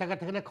নগদ টাকা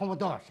থাকলে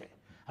ক্ষমতাও আসে,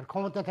 আর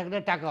ক্ষমতা থাকলে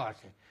টাকাও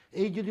আসে।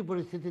 এই যদি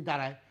পরিস্থিতি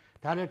দাঁড়ায়,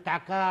 তাহলে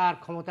টাকা আর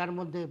ক্ষমতার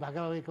মধ্যে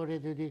ভাগাভাগি করে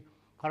যদি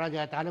করা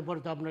যায়, তাহলে পরে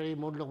তো আপনার এই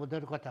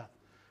মূল্যবোধের কথা,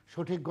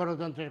 সঠিক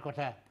গণতন্ত্রের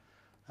কথা,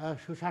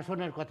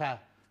 সুশাসনের কথা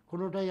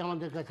কোনোটাই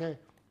আমাদের কাছে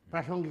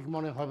প্রাসঙ্গিক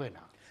মনে হবে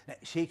না।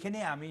 সেইখানে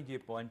আমি যে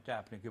পয়েন্টটা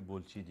আপনাকে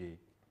বলছি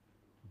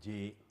যে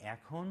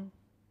এখন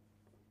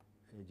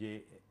যে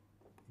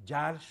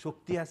যার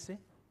শক্তি আছে,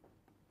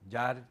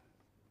 যার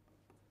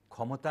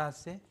ক্ষমতা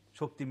আছে,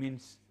 শক্তি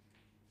মিনস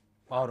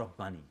পাওয়ার অফ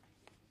মানি,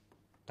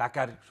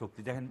 টাকার শক্তি।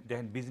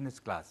 দেখেন বিজনেস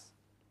ক্লাস,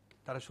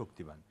 তারা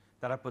শক্তিবান,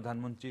 তারা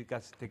প্রধানমন্ত্রীর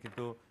কাছ থেকে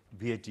তো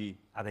ভিএটি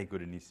আদায়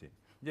করে নিছে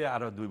যে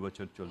আরো 2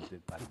 বছর চলতে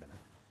পারবে না।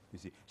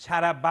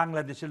 সারা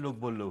বাংলাদেশের লোক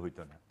বললেও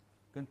হইতো না,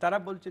 কিন্তু তারা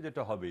বলছে যে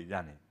এটা হবেই,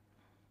 জানে,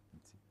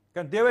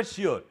 কারণ দে ওয়ার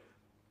শিওর।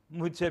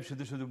 মুহিত সাহেব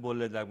শুধু শুধু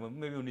বললে লাগবে,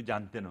 মেবি উনি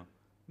জানতেনও,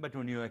 বাট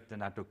উনিও একটা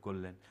নাটক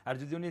করলেন। আর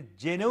যদি উনি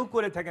জেনেও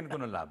করে থাকেন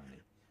কোনো লাভ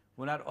নেই,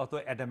 ওনার অত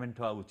অ্যাডামেন্ট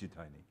হওয়া উচিত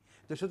হয়নি।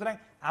 তো সুতরাং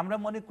আমরা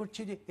মনে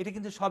করছি যে এটা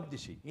কিন্তু সব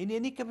দেশেই, ইন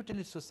এনি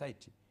ক্যাপিটালিস্ট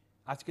সোসাইটি।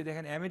 আজকে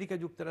দেখেন আমেরিকা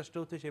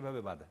যুক্তরাষ্ট্রও তো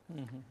সেভাবে বাধা।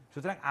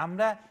 সুতরাং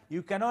আমরা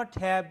you cannot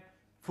have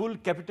full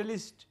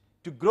capitalist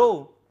to grow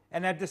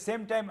and at the same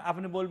time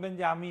আপনি বলবেন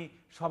যে আমি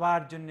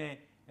সবার জন্যে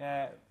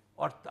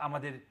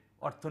আমাদের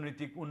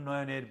অর্থনৈতিক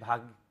উন্নয়নের ভাগ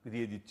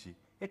দিয়ে দিচ্ছি,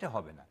 এটা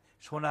হবে না।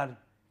 সোনার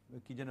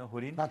কি যেন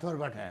হরিণ, পাথর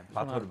বাটি, হ্যাঁ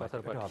পাথর বাটি,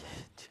 এটা হবে না।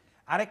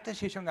 আরেকটা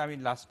সেই সঙ্গে আমি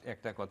লাস্ট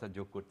একটা কথা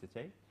যোগ করতে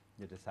চাই,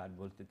 যেটা স্যার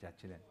বলতে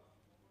চাচ্ছিলেন,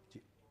 যে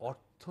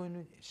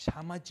অর্থনৈতিক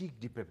সামাজিক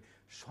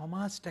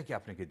সমাজটাকে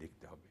আপনাকে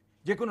দেখতে হবে।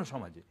 যে কোনো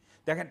সমাজে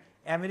দেখেন,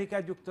 আমেরিকা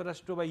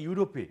যুক্তরাষ্ট্র বা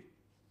ইউরোপে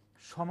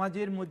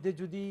সমাজের মধ্যে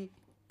যদি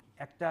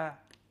একটা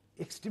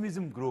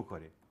এক্সট্রিমিজম গ্রো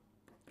করে,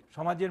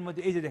 সমাজের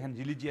মধ্যে এই যে দেখেন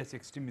রিলিজিয়াস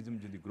এক্সট্রিমিজম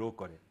যদি গ্রো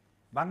করে,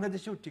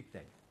 বাংলাদেশেও ঠিক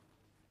তাই।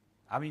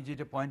 আমি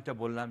যেটা পয়েন্টটা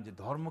বললাম যে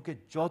ধর্মকে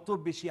যত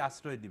বেশি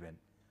আশ্রয় দিবেন,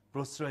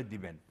 প্রশ্রয়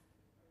দিবেন,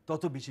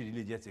 তত বেশি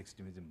রিলিজিয়াস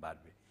এক্সট্রিমিজম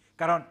বাড়বে।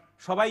 কারণ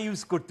সবাই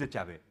ইউজ করতে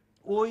চাবে,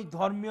 ওই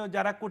ধর্মীয়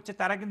যারা করছে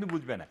তারা কিন্তু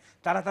বুঝবে না,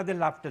 তারা তাদের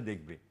লাভটা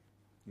দেখবে।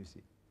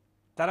 ইউসি,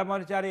 তারা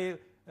মনে হচ্ছে আরে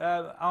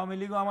আওয়ামী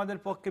লীগও আমাদের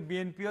পক্ষে,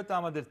 বিএনপিও তো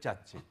আমাদের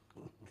চাচ্ছে,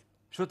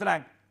 সুতরাং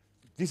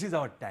this is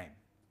our time.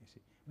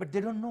 But they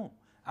don't know.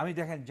 আমি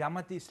দেখেন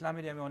জামাতে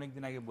ইসলামের আমি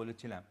অনেকদিন আগে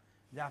বলেছিলাম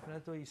যে আপনারা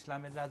তো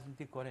ইসলামের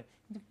রাজনীতি করেন,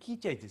 কিন্তু কি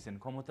চাইতেছেন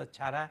ক্ষমতা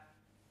ছাড়া?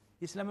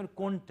 ইসলামের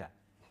কোনটা?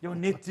 যেমন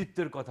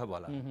নেতৃত্বের কথা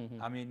বলা,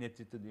 আমি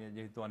নেতৃত্ব দিয়ে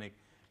যেহেতু অনেক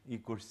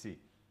করছি,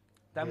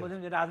 তার মধ্যে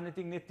যে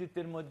রাজনৈতিক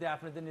নেতৃত্বের মধ্যে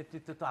আপনাদের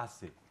নেতৃত্ব তো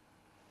আছে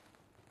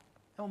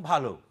এবং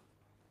ভালো,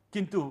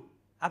 কিন্তু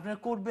আপনারা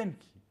করবেন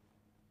কি?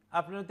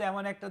 আপনারা তো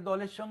এমন একটা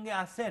দলের সঙ্গে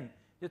আছেন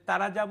যে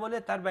তারা যা বলে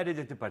তার বাইরে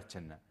যেতে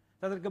পারছেন না।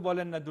 তাদেরকে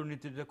বলেন না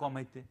দুর্নীতিটা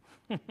কমাইতে,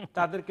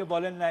 তাদেরকে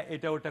বলেন না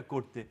এটা ওটা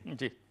করতে।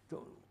 তো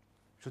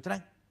সুতরাং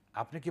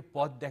আপনাকে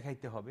পথ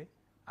দেখাইতে হবে।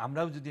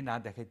 আমরাও যদি না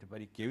দেখাইতে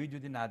পারি, কেউই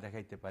যদি না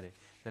দেখাইতে পারে,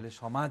 তাহলে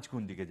সমাজ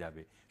কোন দিকে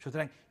যাবে?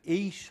 সুতরাং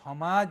এই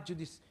সমাজ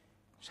যদি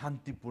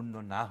শান্তিপূর্ণ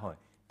না হয়,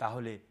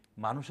 তাহলে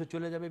মানুষও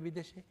চলে যাবে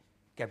বিদেশে,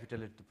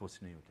 ক্যাপিটালের তো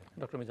প্রশ্নই ওঠে না।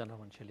 ডক্টর মিজানুর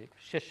রহমান শেলী,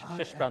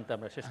 শেষ প্রান্তে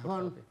আমরা শেষ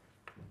করতে হবে।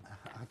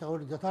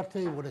 আতাউর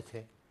যথার্থই বলেছে,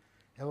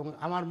 এবং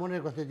আমার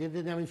মনের কথা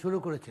যেদিন আমি শুরু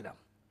করেছিলাম,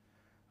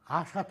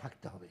 আশা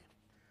থাকতে হবে।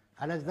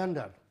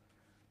 আলেকজান্ডার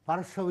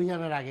পারস্য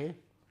অভিযানের আগে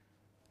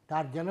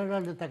তার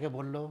জেনারেল তাকে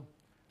বলল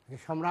যে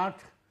সম্রাট,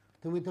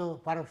 তুমি তো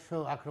পারস্য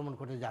আক্রমণ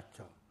করতে যাচ্ছ,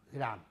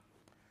 ইরান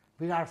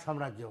বিরাট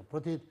সাম্রাজ্য,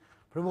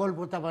 প্রবল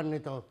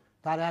প্রতাপান্বিত,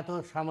 তার এত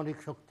সামরিক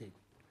শক্তি,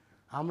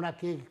 আমরা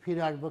কে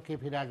ফিরে আসবো কে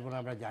ফিরে আসবো না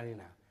আমরা জানি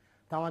না,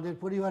 তা আমাদের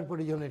পরিবার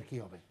পরিজনের কী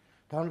হবে?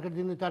 তখনকার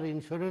দিনে তার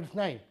ইন্স্যুরেন্স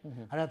নাই,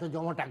 আর এত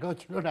জমা টাকাও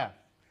ছিল না।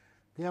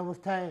 এই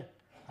অবস্থায়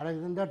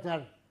আলেকজান্ডার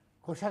তার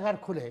কোষাগার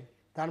খুলে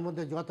তার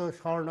মধ্যে যত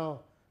স্বর্ণ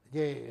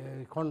যে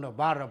খণ্ড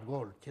বার অফ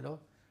গোল্ড ছিল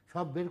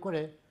সব বের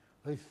করে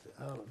ওই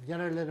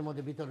জেনারেলের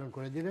মধ্যে বিতরণ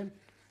করে দিলেন।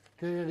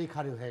 ট্রেজারি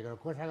খালি হয়ে গেল,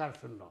 কোষাগার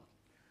শূন্য।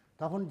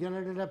 তখন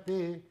জেনারেলরা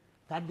পেয়ে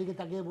তার দিকে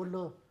তাকিয়ে বলল,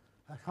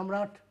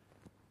 সম্রাট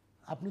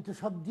আপনি তো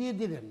সব দিয়ে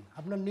দিলেন,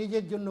 আপনার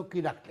নিজের জন্য কি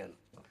রাখলেন?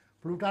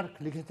 প্লুটার্ক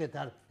লিখেছে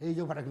তার এই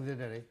যে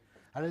আলেকজান্ডারে,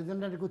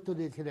 আলেকজান্ডারকে উত্তর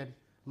দিয়েছিলেন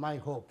মাই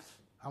হোপস,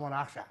 আমার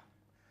আশা।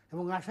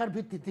 এবং আশার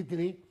ভিত্তিতে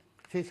তিনি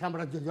সেই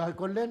সাম্রাজ্য জয়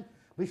করলেন,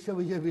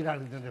 বিশ্ববিজয় বীর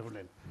আলেকজান্ডার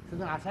হলেন।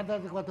 সুতরাং আশাটা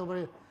কত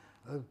বড়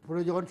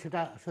প্রয়োজন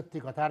সেটা সত্যি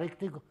কথা।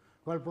 আরেকটি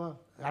গল্প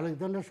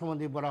আলেকজান্ডার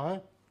সম্বন্ধে বলা হয়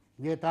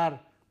যে তার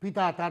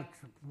পিতা তার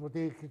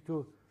প্রতি কিছু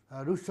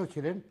রুষ্ট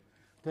ছিলেন,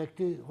 তো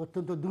একটি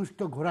অত্যন্ত দুষ্ট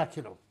ঘোড়া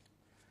ছিল।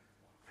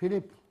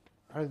 ফিলিপ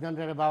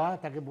আলেকজান্ডারের বাবা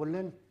তাকে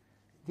বললেন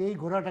যে এই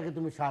ঘোড়াটাকে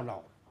তুমি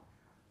সামলাও।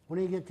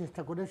 উনি গিয়ে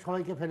চেষ্টা করলেন,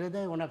 সবাইকে ফেলে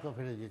দেয়, ওনাকেও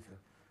ফেলে দিয়েছে।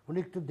 উনি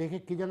একটু দেখে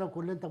কী যেন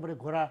করলেন, তারপরে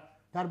ঘোড়া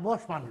তার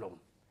বশ মানল।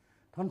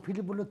 তখন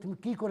ফিলিপ বলল, তুমি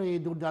কী করে এই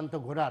দুর্দান্ত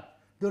ঘোড়ার,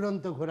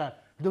 দুরন্ত ঘোড়ার,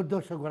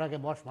 দুর্ধর্ষ ঘোড়াকে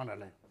বশ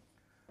মানালে?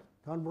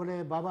 তখন বলে,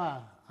 বাবা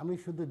আমি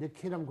শুধু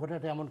দেখছিলাম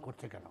ঘোড়াটা এমন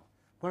করছে কেন।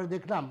 পরে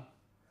দেখলাম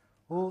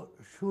ও ও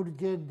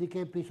সূর্যের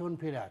দিকে পিছন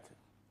ফিরে আছে।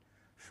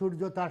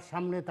 সূর্য তার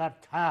সামনে তার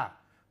ছায়া,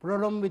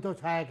 প্রলম্বিত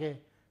ছায়াকে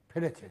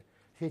ফেলেছে।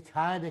 সেই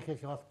ছায়া দেখে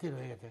সে অস্থির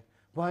হয়ে গেছে,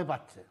 ভয়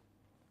পাচ্ছে।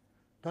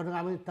 তখন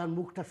আমি তার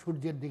মুখটা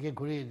সূর্যের দিকে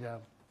ঘুরিয়ে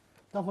দিলাম,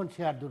 তখন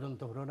সে আর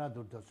দুরন্ত হলো না,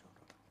 দুর্দর্শ হলো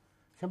না,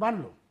 সে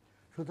মানল।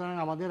 সুতরাং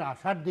আমাদের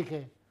আশার দিকে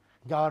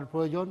যাওয়ার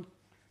প্রয়োজন।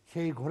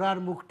 সেই ঘোড়ার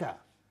মুখটা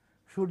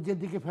সূর্যের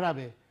দিকে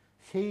ফেরাবে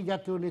সেই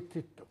জাতীয়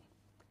নেতৃত্ব,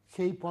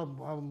 সেই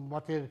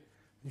মতের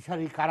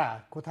দিশারি কারা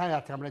কোথায়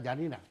আছে আমরা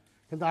জানি না,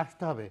 কিন্তু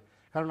আসতে হবে।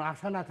 কারণ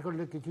আশা না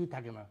করলে কিছুই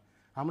থাকে না।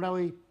 আমরা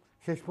ওই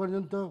শেষ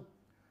পর্যন্ত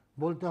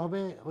বলতে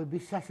হবে ওই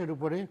বিশ্বাসের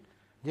উপরে,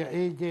 যে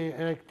এই যে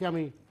একটি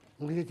আমি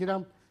লিখেছিলাম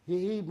যে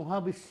এই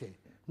মহাবিশ্বে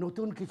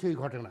নতুন কিছুই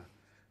ঘটে না,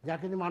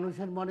 যাকে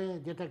মানুষের মনে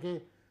যেটাকে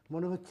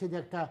মনে হচ্ছে যে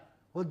একটা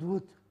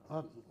অদ্ভুত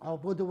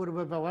অভূতপূর্ব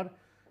ব্যাপার,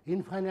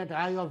 infinite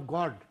I of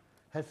god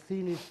has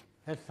seen it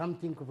has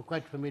something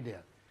quite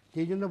familiar.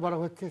 সেই জন্য বলা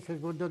হচ্ছে শেষ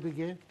পর্যন্ত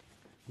গিয়ে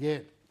যে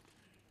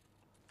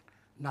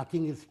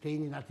nothing is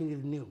strange, nothing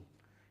is new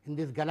in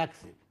this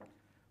galaxy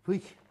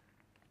which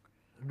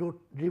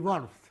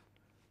revolves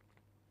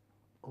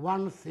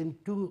once in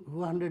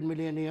 200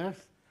 million years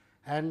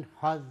and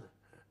has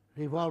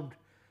revolved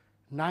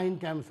 9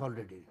 times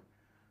already.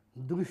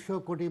 200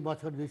 কোটি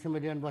বছর, 200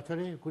 মিলিয়ন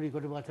বছরে, 20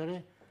 কোটি বছরে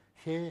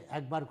সে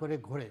একবার করে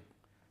ঘোরে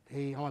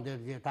এই আমাদের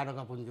যে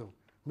তারকাপুঞ্জ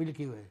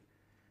মিল্কি ওয়ে।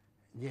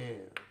 যে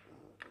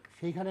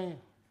সেইখানে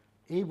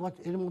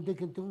এর মধ্যে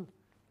কিন্তু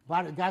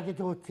যা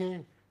কিছু হচ্ছে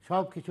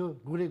সব কিছু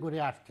ঘুরে ঘুরে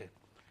আসছে।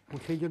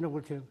 সেই জন্য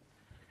বলছেন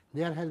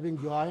there has been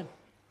Joy,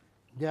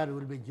 there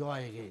will be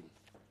Joy again.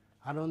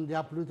 আনন্দে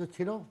আপ্লুত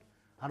ছিল,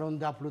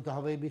 আনন্দে আপ্লুত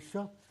হবে এই বিশ্ব।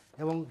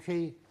 এবং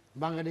সেই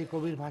বাঙালি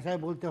কবির ভাষায়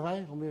বলতে হয়,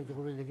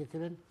 কবি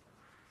লিখেছিলেন,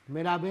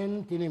 মেলাবেন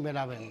তিনি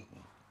মেলাবেন,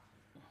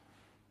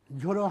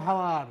 ঝোড়ো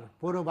হাওয়ার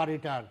পোড়ো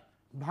বাড়িটার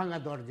ভাঙা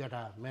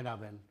দরজাটা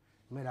মেলাবেন,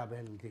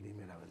 মেলাবেন তিনি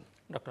মেলাবেন।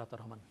 ডক্টর আতাউর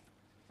রহমান।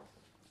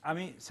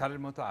 আমি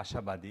স্যারের মতো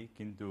আশাবাদী,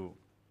 কিন্তু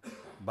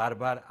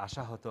বারবার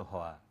আশাহত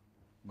হওয়া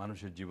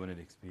মানুষের জীবনের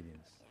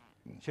এক্সপিরিয়েন্স,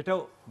 সেটাও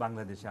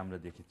বাংলাদেশে আমরা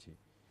দেখেছি।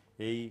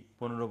 এই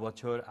 15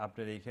 বছর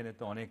আপনার এইখানে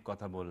তো অনেক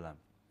কথা বললাম,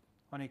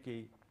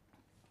 অনেকেই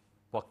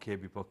পক্ষে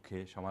বিপক্ষে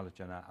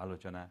সমালোচনা,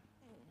 আলোচনা,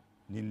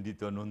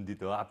 নিন্দিত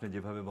নন্দিত, আপনি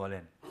যেভাবে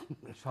বলেন,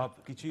 সব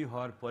কিছুই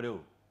হওয়ার পরেও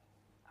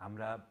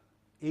আমরা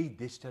এই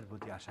দেশটার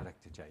প্রতি আশা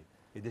রাখতে চাই,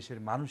 এই দেশের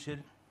মানুষের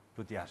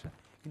প্রতি আশা।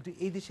 কিন্তু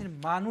এই দেশের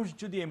মানুষ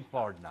যদি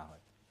এম্পাওয়ার্ড না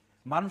হয়,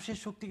 মানুষের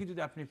শক্তিকে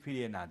যদি আপনি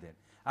ফিরিয়ে না দেন,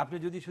 আপনি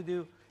যদি শুধু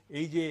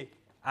এই যে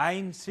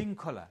আইন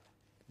শৃঙ্খলা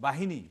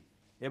বাহিনী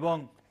এবং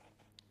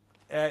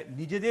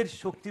নিজেদের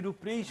শক্তির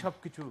উপরেই সব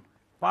কিছু,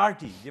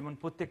 পার্টি যেমন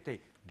প্রত্যেকটাই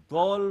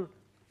দল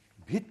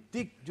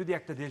ভিত্তিক যদি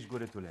একটা দেশ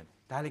গড়ে তোলেন,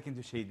 তাহলে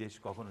কিন্তু সেই দেশ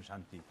কখনো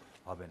শান্তি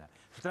হবে না।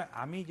 সুতরাং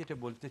আমি যেটা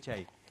বলতে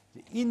চাই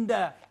যে in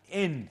the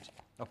end,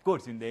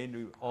 of course in the end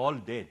we all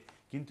dead,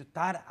 কিন্তু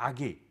তার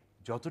আগে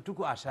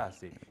যতটুকু আশা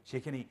আছে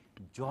সেখানে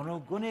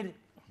জনগণের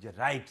যে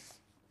রাইটস,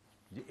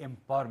 যে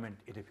এম্পাওয়ারমেন্ট,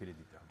 এটা ফিরে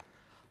দিতে হবে।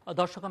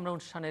 দর্শক, আমরা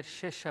অনুষ্ঠানের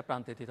শেষ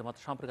প্রান্তে ট্রিটিও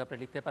মাত্রা সম্পর্কে আপনি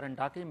লিখতে পারেন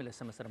ডাকে, ইমেল,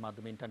 SMS এর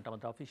মাধ্যমে, ইন্টারনেট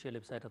আমাদের অফিসিয়াল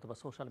ওয়েবসাইট অথবা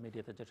সোশ্যাল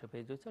মিডিয়াতে যেসব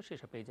পেজ রয়েছে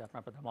সেসব পেজে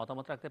আপনাদের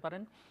মতামত রাখতে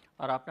পারেন।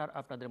 আর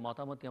আপনাদের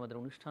মতামতই আমাদের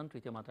অনুষ্ঠান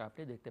ট্রিটিও মাত্রা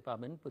আপনি দেখতে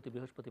পাবেন প্রতি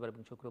বৃহস্পতিবার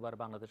এবং শুক্রবার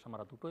বাংলাদেশ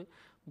আমরা দুটোই,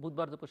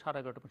 বুধবার দুপুর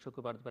 11:30 এবং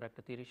শুক্রবার দুপুর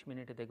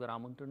 1:30 দেখবার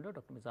আমন্ত্রণ রইল।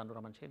 ডক্টর মিজানুর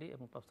রহমান শেলি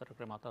এবং প্রফেসর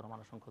ডক্টর আতাউর রহমান,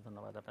 অসংখ্য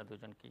ধন্যবাদ আপনার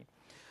দুজনকে।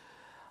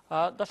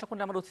 দর্শক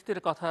মণ্ডলী, আমার অতীতের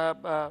কথা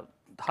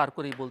ধার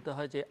করেই বলতে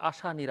হয় যে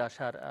আশা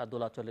নিরাশার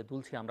দোলাচলে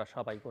দুলছি আমরা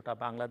সবাই, গোটা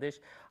বাংলাদেশ।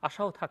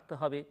 আশাও থাকতে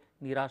হবে,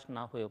 নিরাশ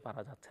না হয়েও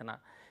পারা যাচ্ছে না।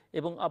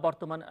 এবং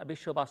বর্তমান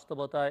বিশ্ব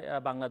বাস্তবতায়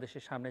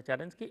বাংলাদেশের সামনে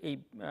চ্যালেঞ্জ কি, এই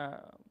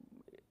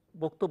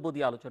বক্তব্য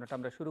দিয়ে আলোচনাটা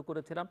আমরা শুরু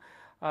করেছিলাম।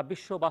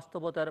 বিশ্ব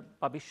বাস্তবতার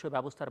বা বিশ্ব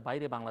ব্যবস্থার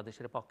বাইরে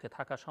বাংলাদেশের পক্ষে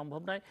থাকা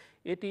সম্ভব নয়,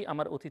 এটি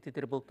আমার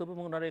অতিথিদের বক্তব্য।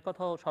 এবং ওনারা এই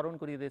কথাও স্মরণ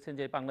করিয়ে দিয়েছেন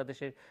যে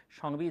বাংলাদেশের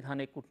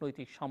সংবিধানে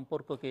কূটনৈতিক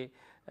সম্পর্ককে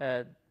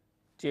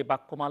যে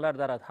বাক্যমালার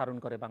দ্বারা ধারণ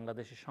করে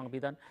বাংলাদেশের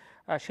সংবিধান,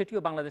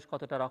 সেটিও বাংলাদেশ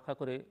কতটা রক্ষা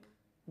করে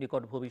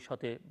নিকট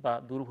ভবিষ্যতে বা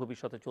দূর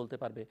ভবিষ্যতে চলতে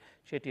পারবে,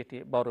 সেটি একটি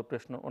বড়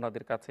প্রশ্ন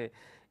ওনাদের কাছে।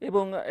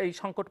 এবং এই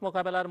সংকট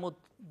মোকাবেলার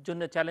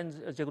জন্য চ্যালেঞ্জ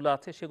যেগুলো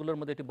আছে সেগুলোর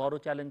মধ্যে একটি বড়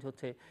চ্যালেঞ্জ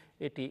হচ্ছে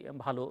এটি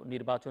ভালো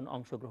নির্বাচন,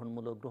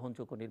 অংশগ্রহণমূলক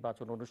গ্রহণযোগ্য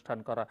নির্বাচন অনুষ্ঠান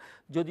করা।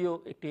 যদিও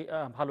একটি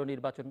ভালো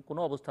নির্বাচন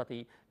কোনো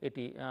অবস্থাতেই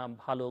এটি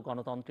ভালো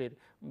গণতন্ত্রের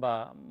বা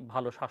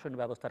ভালো শাসন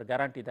ব্যবস্থার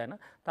গ্যারান্টি দেয় না,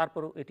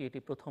 তারপরও এটি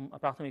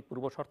প্রাথমিক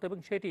পূর্বশর্ত এবং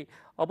সেটি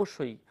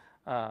অবশ্যই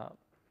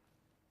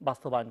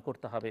বাস্তবায়ন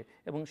করতে হবে।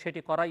 এবং সেটি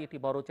করাই একটি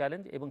বড়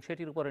চ্যালেঞ্জ এবং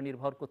সেটির উপরে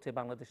নির্ভর করছে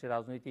বাংলাদেশের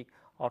রাজনৈতিক,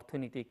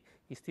 অর্থনৈতিক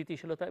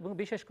স্থিতিশীলতা এবং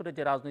বিশেষ করে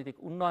যে রাজনৈতিক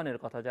উন্নয়নের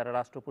কথা যারা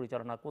রাষ্ট্র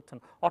পরিচালনা করছেন,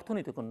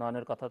 অর্থনৈতিক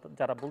উন্নয়নের কথা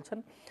যারা বলছেন,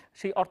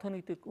 সেই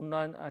অর্থনৈতিক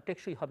উন্নয়ন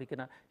টেকসই হবে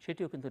কিনা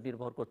সেটিও কিন্তু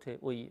নির্ভর করছে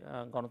ওই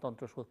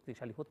গণতন্ত্র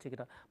শক্তিশালী হচ্ছে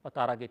কিনা বা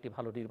তার আগে একটি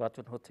ভালো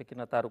নির্বাচন হচ্ছে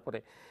কিনা তার উপরে।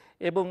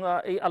 এবং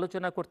এই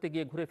আলোচনা করতে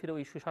গিয়ে ঘুরে ফিরে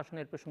ওই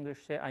সুশাসনের প্রসঙ্গে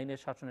এসছে, আইনের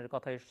শাসনের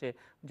কথা এসছে,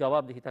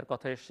 জবাবদিহিতার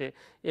কথা এসছে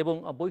এবং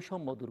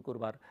বৈষম্য দূর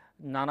করবার,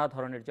 নানা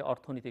ধরনের যে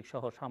অর্থনৈতিক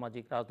সহ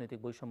সামাজিক রাজনৈতিক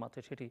বৈষম্য আছে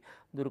সেটি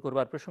দূর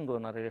করবার প্রসঙ্গ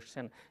ওনারা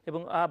এসছেন।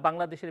 এবং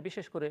বাংলাদেশের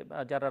বিশেষ করে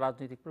যারা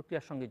রাজনৈতিক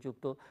প্রক্রিয়ার সঙ্গে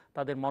যুক্ত,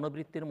 তাদের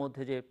মনোবৃত্তির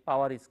মধ্যে যে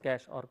power is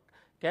cash or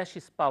cash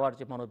is power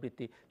যে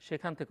মনোবৃত্তি,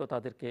 সেখান থেকেও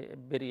তাদেরকে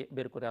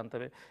বের করে আনতে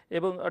হবে।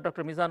 এবং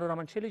ডক্টর মিজানুর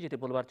রহমান শেলী যেটি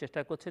বলবার চেষ্টা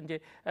করছেন যে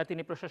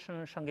তিনি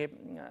প্রশাসনের সঙ্গে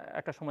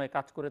একটা সময়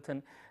কাজ করেছেন,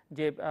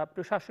 যে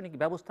প্রশাসনিক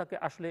ব্যবস্থাকে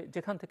আসলে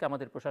যেখান থেকে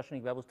আমাদের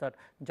প্রশাসনিক ব্যবস্থার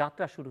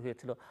যাত্রা শুরু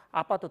হয়েছিল,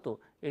 আপাতত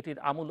এটির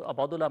আমূল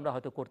বদল আমরা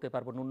হয়তো করতে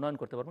পারবো, উন্নয়ন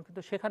করতে পারবো,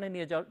 কিন্তু সেখানে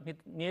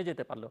নিয়ে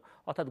যেতে পারলো,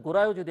 অর্থাৎ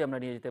গোড়ায়ও যদি আমরা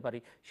নিয়ে যেতে পারি,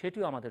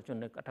 সেটিও আমাদের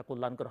জন্য একটা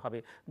কল্যাণকর হবে।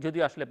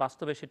 যদিও আসলে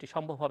বাস্তবে সেটি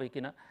সম্ভব হবে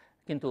কিনা,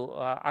 কিন্তু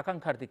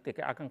আকাঙ্ক্ষার দিক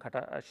থেকে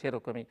আকাঙ্ক্ষাটা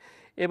সেরকমই।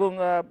 এবং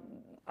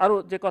আরও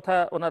যে কথা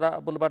ওনারা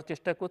বলবার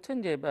চেষ্টা করছেন,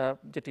 যে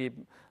যেটি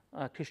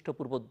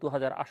খ্রিস্টপূর্ব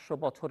 2800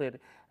 বছরের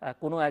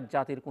কোনো এক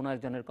জাতির কোনো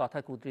একজনের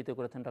কথাকে উদ্ধৃত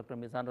করেছেন ডক্টর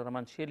মিজানুর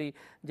রহমান শেলী,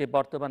 যে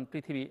বর্তমান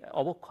পৃথিবী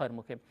অবক্ষয়ের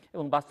মুখে।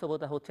 এবং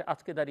বাস্তবতা হচ্ছে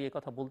আজকে দাঁড়িয়ে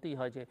কথা বলতেই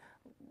হয় যে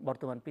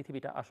বর্তমান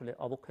পৃথিবীটা আসলে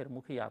অবক্ষয়ের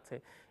মুখেই আছে।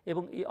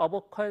 এবং এই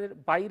অবক্ষয়ের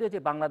বাইরে যে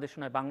বাংলাদেশ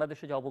নয়,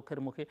 বাংলাদেশে যে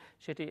অবক্ষয়ের মুখে,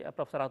 সেটি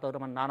প্রফেসর আতাউর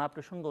রহমান নানা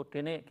প্রসঙ্গ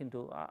টেনে কিন্তু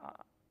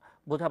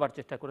বোঝাবার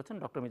চেষ্টা করেছেন।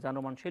 ডক্টর মিজানুর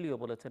রহমান শেলীও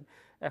বলেছেন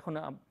এখন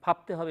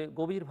ভাবতে হবে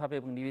গভীরভাবে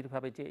এবং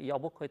নিবিড়ভাবে যে এই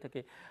অবক্ষয় থেকে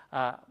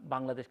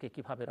বাংলাদেশকে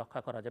কিভাবে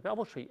রক্ষা করা যাবে।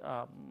 অবশ্যই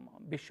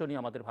বিশ্ব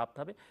নিয়ে আমাদের ভাবতে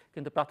হবে,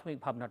 কিন্তু প্রাথমিক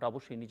ভাবনাটা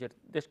অবশ্যই নিজের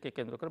দেশকে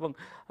কেন্দ্র করে। এবং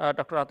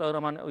ডক্টর আতাউর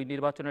রহমান ওই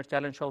নির্বাচনের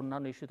চ্যালেঞ্জ সহ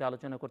অন্যান্য ইস্যুতে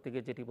আলোচনা করতে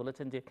গিয়ে যেটি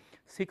বলেছেন, যে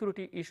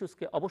সিকিউরিটি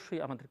ইস্যুসকে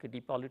অবশ্যই আমাদেরকে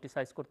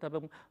ডিপলিটিসাইজ করতে হবে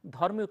এবং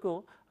ধর্মকেও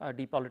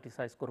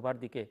ডিপলিটিসাইজ করবার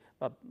দিকে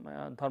বা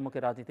ধর্মকে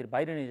রাজনীতির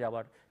বাইরে নিয়ে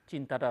যাওয়ার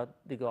চিন্তাটার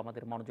দিকেও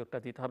আমাদের মনোযোগটা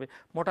দিতে হবে।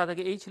 মোটা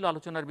দাগে এই ছিল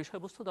আলোচনার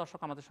বিষয়বস্তু। দর্শক,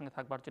 আমাদের সঙ্গে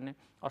থাকবার জন্য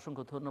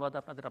অসংখ্য ধন্যবাদ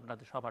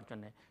আপনাদের সবার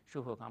জন্য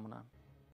শুভকামনা।